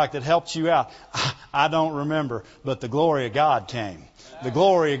look like that helped you out? I don't remember, but the glory of God came. The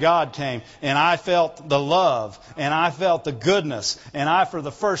glory of God came, and I felt the love, and I felt the goodness, and I, for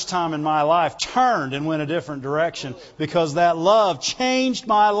the first time in my life, turned and went a different direction because that love changed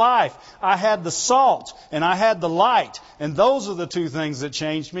my life. I had the salt, and I had the light, and those are the two things that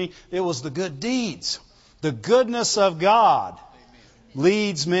changed me. It was the good deeds. The goodness of God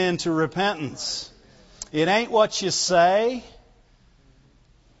leads men to repentance. It ain't what you say,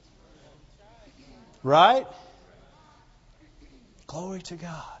 right? Glory to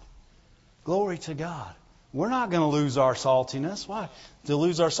God. Glory to God. We're not going to lose our saltiness. Why? To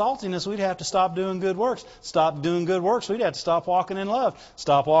lose our saltiness, we'd have to stop doing good works. Stop doing good works, we'd have to stop walking in love.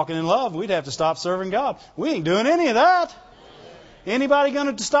 Stop walking in love, we'd have to stop serving God. We ain't doing any of that. Anybody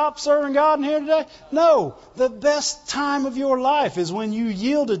going to stop serving God in here today? No. The best time of your life is when you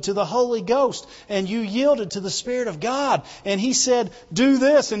yielded to the Holy Ghost and you yielded to the Spirit of God. And He said, do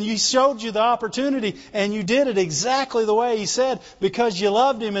this. And He showed you the opportunity and you did it exactly the way He said because you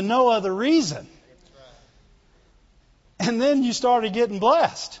loved Him and no other reason. And then you started getting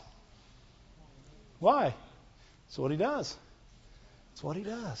blessed. Why? That's what He does. That's what He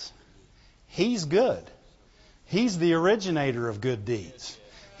does. He's good. He's the originator of good deeds.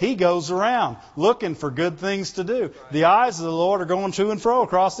 He goes around looking for good things to do. The eyes of the Lord are going to and fro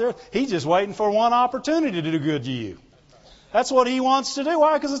across the earth. He's just waiting for one opportunity to do good to you. That's what He wants to do.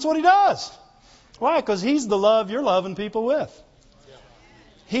 Why? Because it's what He does. Why? Because He's the love you're loving people with.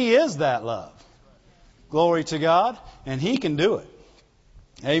 He is that love. Glory to God. And He can do it.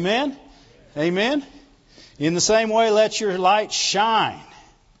 Amen? Amen? In the same way, let your light shine.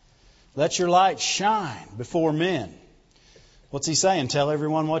 Let your light shine before men. What's He saying? Tell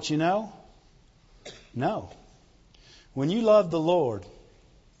everyone what you know? No. When you love the Lord,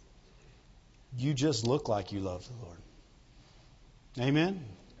 you just look like you love the Lord. Amen?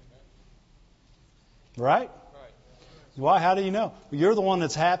 Right? Why? How do you know? You're the one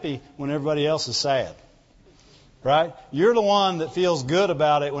that's happy when everybody else is sad. Right? You're the one that feels good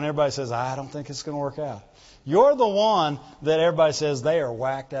about it when everybody says, I don't think it's going to work out. You're the one that everybody says they are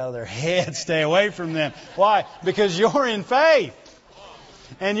whacked out of their head. Stay away from them. Why? Because you're in faith.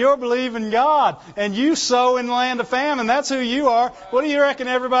 And you're believing God. And you sow in the land of famine. That's who you are. What do you reckon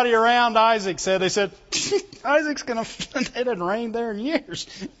everybody around Isaac said? They said, Isaac's going to... It hadn't rained there in years.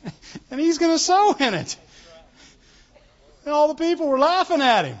 And he's going to sow in it. And all the people were laughing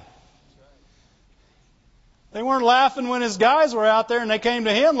at him. They weren't laughing when his guys were out there and they came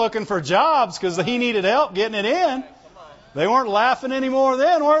to him looking for jobs because he needed help getting it in. They weren't laughing anymore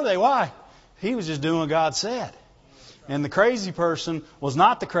then, were they? Why? He was just doing what God said. And the crazy person was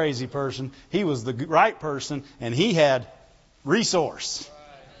not the crazy person. He was the right person and he had resource.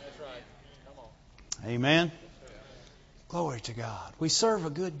 Amen. Glory to God. We serve a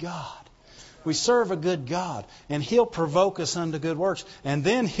good God. We serve a good God. And He'll provoke us unto good works. And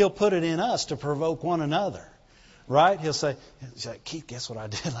then He'll put it in us to provoke one another. Right? He'll say, Keith, guess what I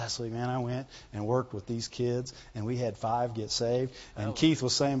did last week, man? I went and worked with these kids, and we had 5 get saved. And Keith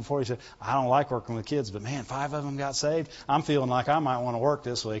was saying before, he said, I don't like working with kids, but man, 5 of them got saved. I'm feeling like I might want to work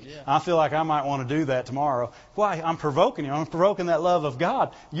this week. Yeah. I feel like I might want to do that tomorrow. Why? I'm provoking you. I'm provoking that love of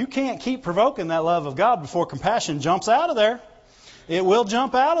God. You can't keep provoking that love of God before compassion jumps out of there. It will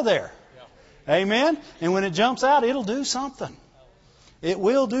jump out of there. Yeah. Amen? And when it jumps out, it'll do something. It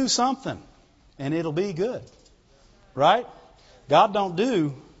will do something. And it'll be good. Right? God don't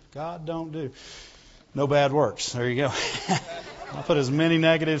do no bad works. There you go. I'll put as many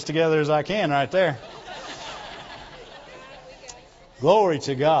negatives together as I can right there. Glory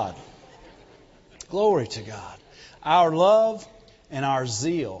to God. Glory to God. Our love and our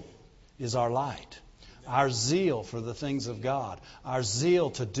zeal is our light. Our zeal for the things of God. Our zeal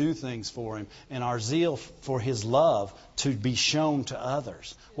to do things for Him. And our zeal for His love to be shown to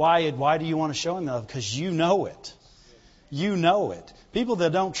others. Why do you want to show Him love? Because you know it. You know it. People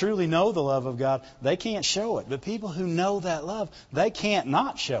that don't truly know the love of God, they can't show it. But people who know that love, they can't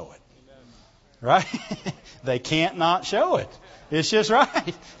not show it. Right? They can't not show it. It's just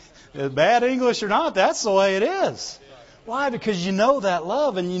right. Bad English or not, that's the way it is. Why? Because you know that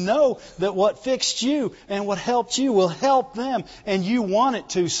love and you know that what fixed you and what helped you will help them. And you want it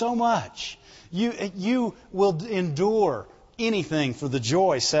to so much. You will endure anything for the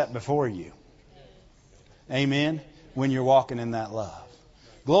joy set before you. Amen? When you're walking in that love.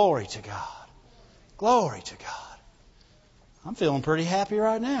 Glory to God. Glory to God. I'm feeling pretty happy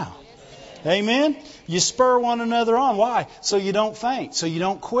right now. Amen? You spur one another on. Why? So you don't faint. So you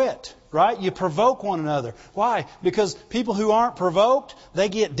don't quit. Right? You provoke one another. Why? Because people who aren't provoked, they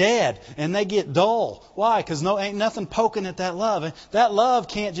get dead and they get dull. Why? Because ain't nothing poking at that love. And that love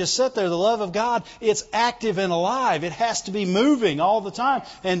can't just sit there. The love of God, it's active and alive. It has to be moving all the time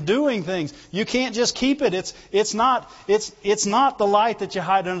and doing things. You can't just keep it. It's not the light that you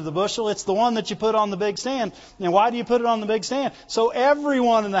hide under the bushel. It's the one that you put on the big stand. And why do you put it on the big stand? So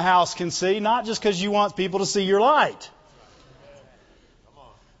everyone in the house can see, not just because you want people to see your light.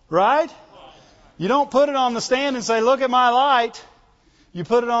 Right? You don't put it on the stand and say, look at my light. You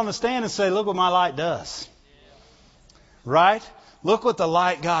put it on the stand and say, look what my light does. Right? Look what the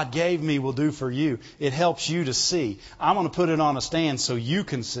light God gave me will do for you. It helps you to see. I'm going to put it on a stand so you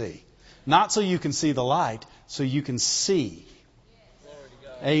can see. Not so you can see the light, so you can see.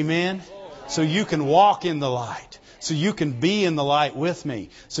 Amen? So you can walk in the light. so you can be in the light with me,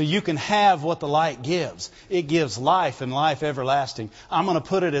 so you can have what the light gives. It gives life and life everlasting. I'm going to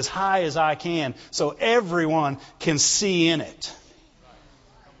put it as high as I can so everyone can see in it.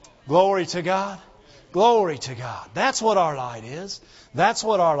 Glory to God. Glory to God. That's what our light is. That's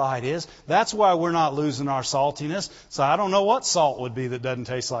what our light is. That's why we're not losing our saltiness. So I don't know what salt would be that doesn't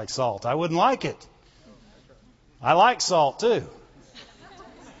taste like salt. I wouldn't like it. I like salt too.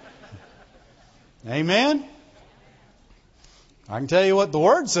 Amen? I can tell you what the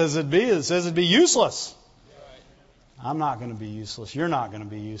Word says it'd be. It says it'd be useless. I'm not going to be useless. You're not going to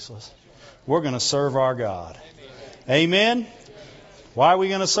be useless. We're going to serve our God. Amen? Why are we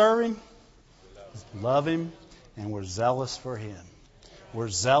going to serve Him? Love Him, and we're zealous for Him. We're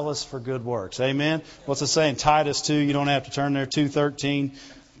zealous for good works. Amen? What's it saying? Titus 2, you don't have to turn there. 2:13.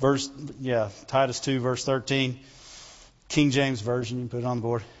 Titus 2, verse 13. King James Version, you can put it on the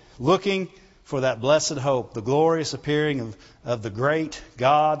board. Looking for that blessed hope, the glorious appearing of the great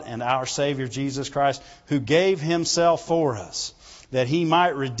God and our Savior Jesus Christ, who gave Himself for us, that He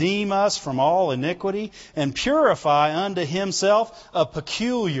might redeem us from all iniquity and purify unto Himself a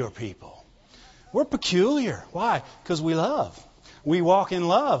peculiar people. We're peculiar. Why? Because we love. We walk in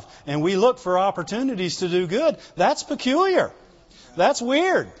love, and we look for opportunities to do good. That's peculiar. That's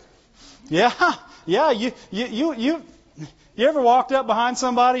weird. Yeah. You ever walked up behind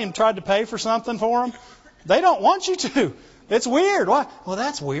somebody and tried to pay for something for them? They don't want you to. It's weird. Why? Well,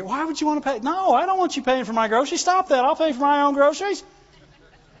 that's weird. Why would you want to pay? No, I don't want you paying for my groceries. Stop that. I'll pay for my own groceries.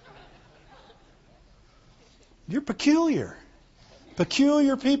 You're peculiar.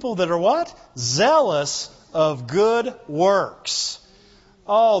 Peculiar people that are what? Zealous of good works.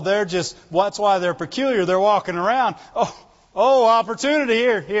 Oh, that's why they're peculiar. They're walking around. Oh, opportunity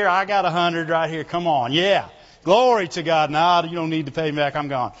here. Here, I got 100 right here. Come on. Yeah. Glory to God. No, you don't need to pay me back. I'm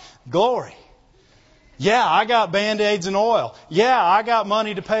gone. Glory. Yeah, I got Band-Aids and oil. Yeah, I got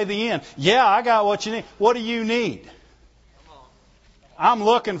money to pay the end. Yeah, I got what you need. What do you need? I'm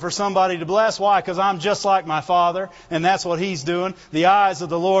looking for somebody to bless. Why? Because I'm just like my Father, and that's what He's doing. The eyes of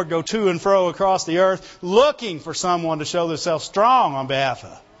the Lord go to and fro across the earth, looking for someone to show themselves strong on behalf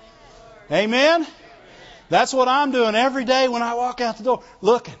of. Amen? That's what I'm doing every day when I walk out the door.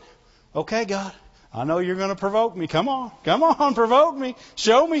 Looking. Okay, God, I know you're going to provoke me. Come on, provoke me.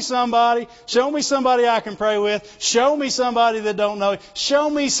 Show me somebody. Show me somebody I can pray with. Show me somebody that don't know. Show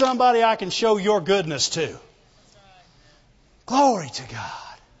me somebody I can show your goodness to. Glory to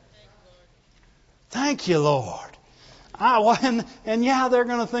God. Thank you, Lord. And they're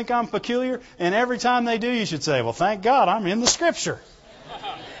going to think I'm peculiar. And every time they do, you should say, well, thank God I'm in the Scripture.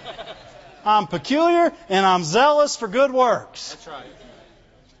 I'm peculiar and I'm zealous for good works. That's right.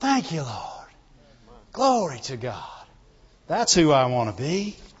 Thank you, Lord. Glory to God. That's who I want to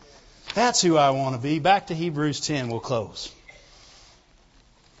be. That's who I want to be. Back to Hebrews 10, we'll close.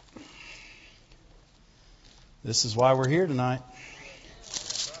 This is why we're here tonight.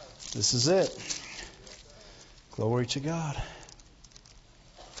 This is it. Glory to God.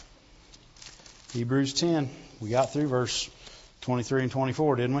 Hebrews 10. We got through verse 23 and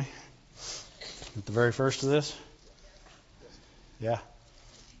 24, didn't we? At the very first of this? Yeah.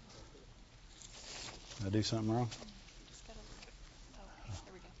 Did I do something wrong?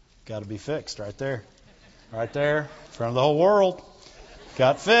 Got to be fixed right there. Right there. In front of the whole world.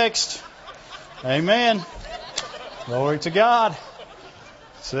 Got fixed. Amen. Glory to God.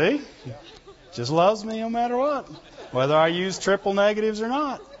 See? Just loves me no matter what. Whether I use triple negatives or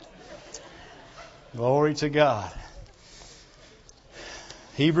not. Glory to God.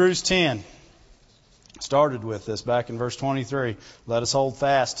 Hebrews 10. Started with this back in verse 23. Let us hold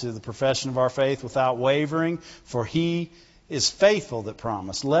fast to the profession of our faith without wavering, for He is faithful that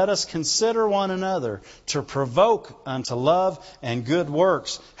promised. Let us consider one another to provoke unto love and good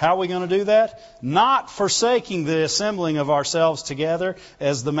works. How are we going to do that? Not forsaking the assembling of ourselves together,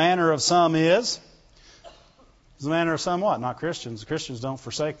 as the manner of some is. The manner of some what? Not Christians. Christians don't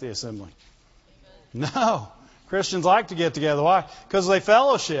forsake the assembling. No. Christians like to get together. Why? Because they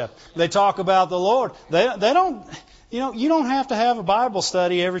fellowship. They talk about the Lord. They don't... you don't have to have a Bible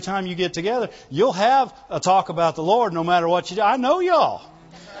study every time you get together. You'll have a talk about the Lord no matter what you do. I know y'all.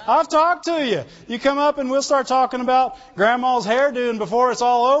 I've talked to you. You come up and we'll start talking about Grandma's hairdo, and before it's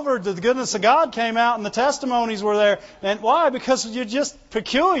all over, the goodness of God came out and the testimonies were there. And why? Because you're just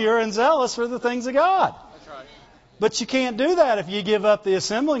peculiar and zealous for the things of God. That's right. But you can't do that if you give up the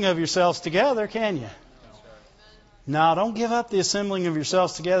assembling of yourselves together, can you? No, don't give up the assembling of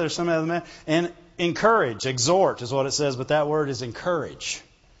yourselves together. Some other man. And encourage, exhort is what it says, but that word is encourage.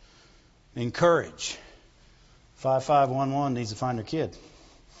 Encourage. 5511 needs to find their kid.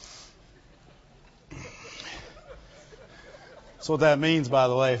 That's what that means, by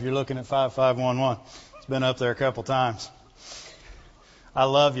the way, if you're looking at 5511. It's been up there a couple times. I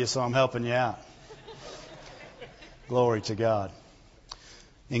love you, so I'm helping you out. Glory to God.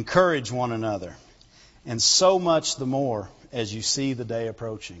 Encourage one another. And so much the more as you see the day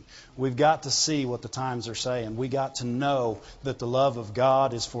approaching. We've got to see what the times are saying. We got to know that the love of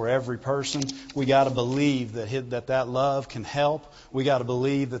God is for every person. We got to believe that love can help. We got to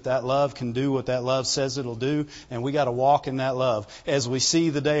believe that love can do what that love says it'll do. And we got to walk in that love. As we see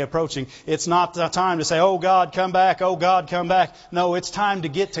the day approaching, it's not the time to say, oh God, come back. Oh God, come back. No, it's time to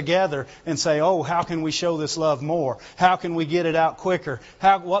get together and say, oh, how can we show this love more? How can we get it out quicker?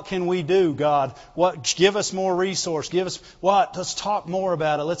 What can we do, God? Give us more resource. Give us what? Let's talk more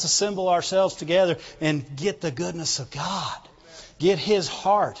about it. Let's assemble ourselves together and get the goodness of God. Get His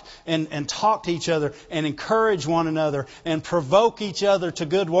heart and talk to each other and encourage one another and provoke each other to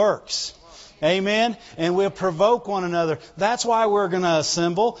good works. Amen? And we'll provoke one another. That's why we're going to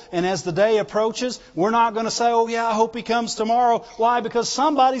assemble. And as the day approaches, we're not going to say, oh yeah, I hope he comes tomorrow. Why? Because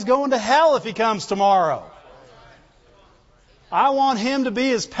somebody's going to hell if he comes tomorrow. I want him to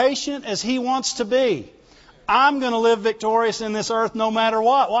be as patient as he wants to be. I'm going to live victorious in this earth no matter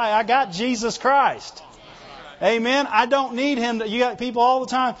what. Why? I got Jesus Christ. Amen. I don't need Him. You got people all the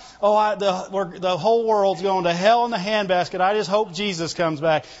time. Oh, the whole world's going to hell in the handbasket. I just hope Jesus comes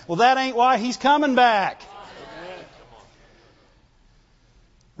back. Well, that ain't why He's coming back.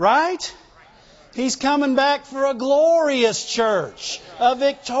 Right? He's coming back for a glorious church. A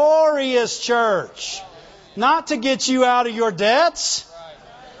victorious church. Not to get you out of your debts.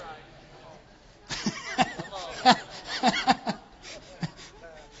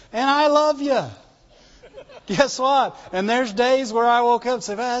 And I love you. Guess what? And there's days where I woke up and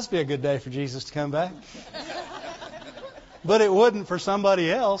said, well, that'd be a good day for Jesus to come back. But it wouldn't for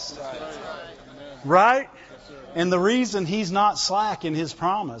somebody else. Right? And the reason He's not slack in His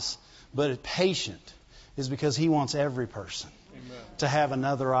promise, but patient, is because He wants every person to have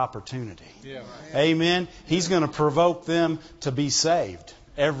another opportunity. Amen? He's going to provoke them to be saved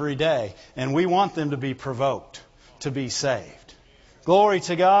every day. And we want them to be provoked to be saved. Glory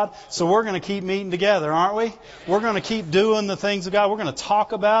to God. So we're going to keep meeting together, aren't we? We're going to keep doing the things of God. We're going to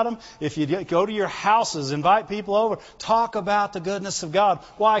talk about them. If you go to your houses, invite people over, talk about the goodness of God.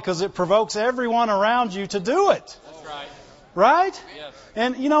 Why? Because it provokes everyone around you to do it. That's right. Right? Yes.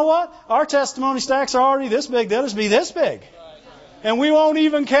 And you know what? Our testimony stacks are already this big. They'll just be this big. And we won't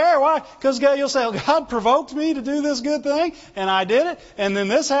even care. Why? Because you'll say, oh, God provoked me to do this good thing, and I did it, and then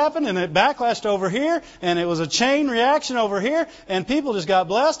this happened, and it backlashed over here, and it was a chain reaction over here, and people just got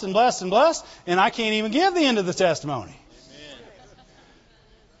blessed and blessed and blessed, and I can't even give the end of the testimony.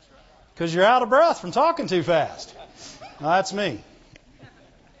 Because you're out of breath from talking too fast. Well, that's me.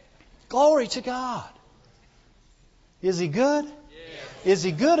 Glory to God. Is He good? Is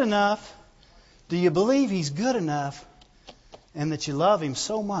He good enough? Do you believe He's good enough? And that you love Him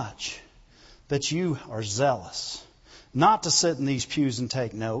so much that you are zealous. Not to sit in these pews and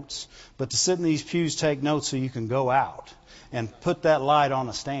take notes, but to sit in these pews, take notes so you can go out and put that light on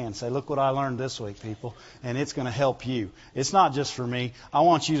a stand. Say, look what I learned this week, people. And it's going to help you. It's not just for me. I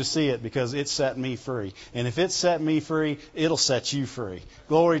want you to see it because it set me free. And if it set me free, it'll set you free.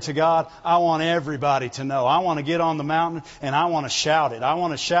 Glory to God. I want everybody to know. I want to get on the mountain and I want to shout it. I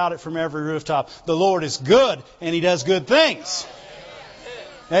want to shout it from every rooftop. The Lord is good and He does good things.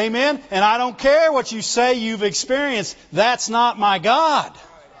 Amen. And I don't care what you say you've experienced. That's not my God.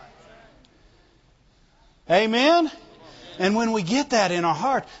 Amen. And when we get that in our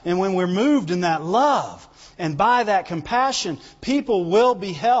heart, and when we're moved in that love, and by that compassion, people will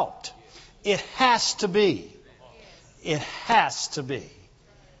be helped. It has to be. It has to be.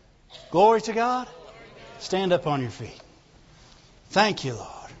 Glory to God. Stand up on your feet. Thank you,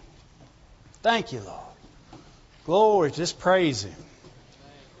 Lord. Thank you, Lord. Glory. Just praise Him.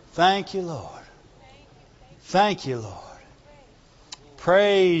 Thank you, Lord. Thank you, Lord.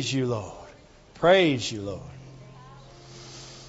 Praise you, Lord. Praise you, Lord.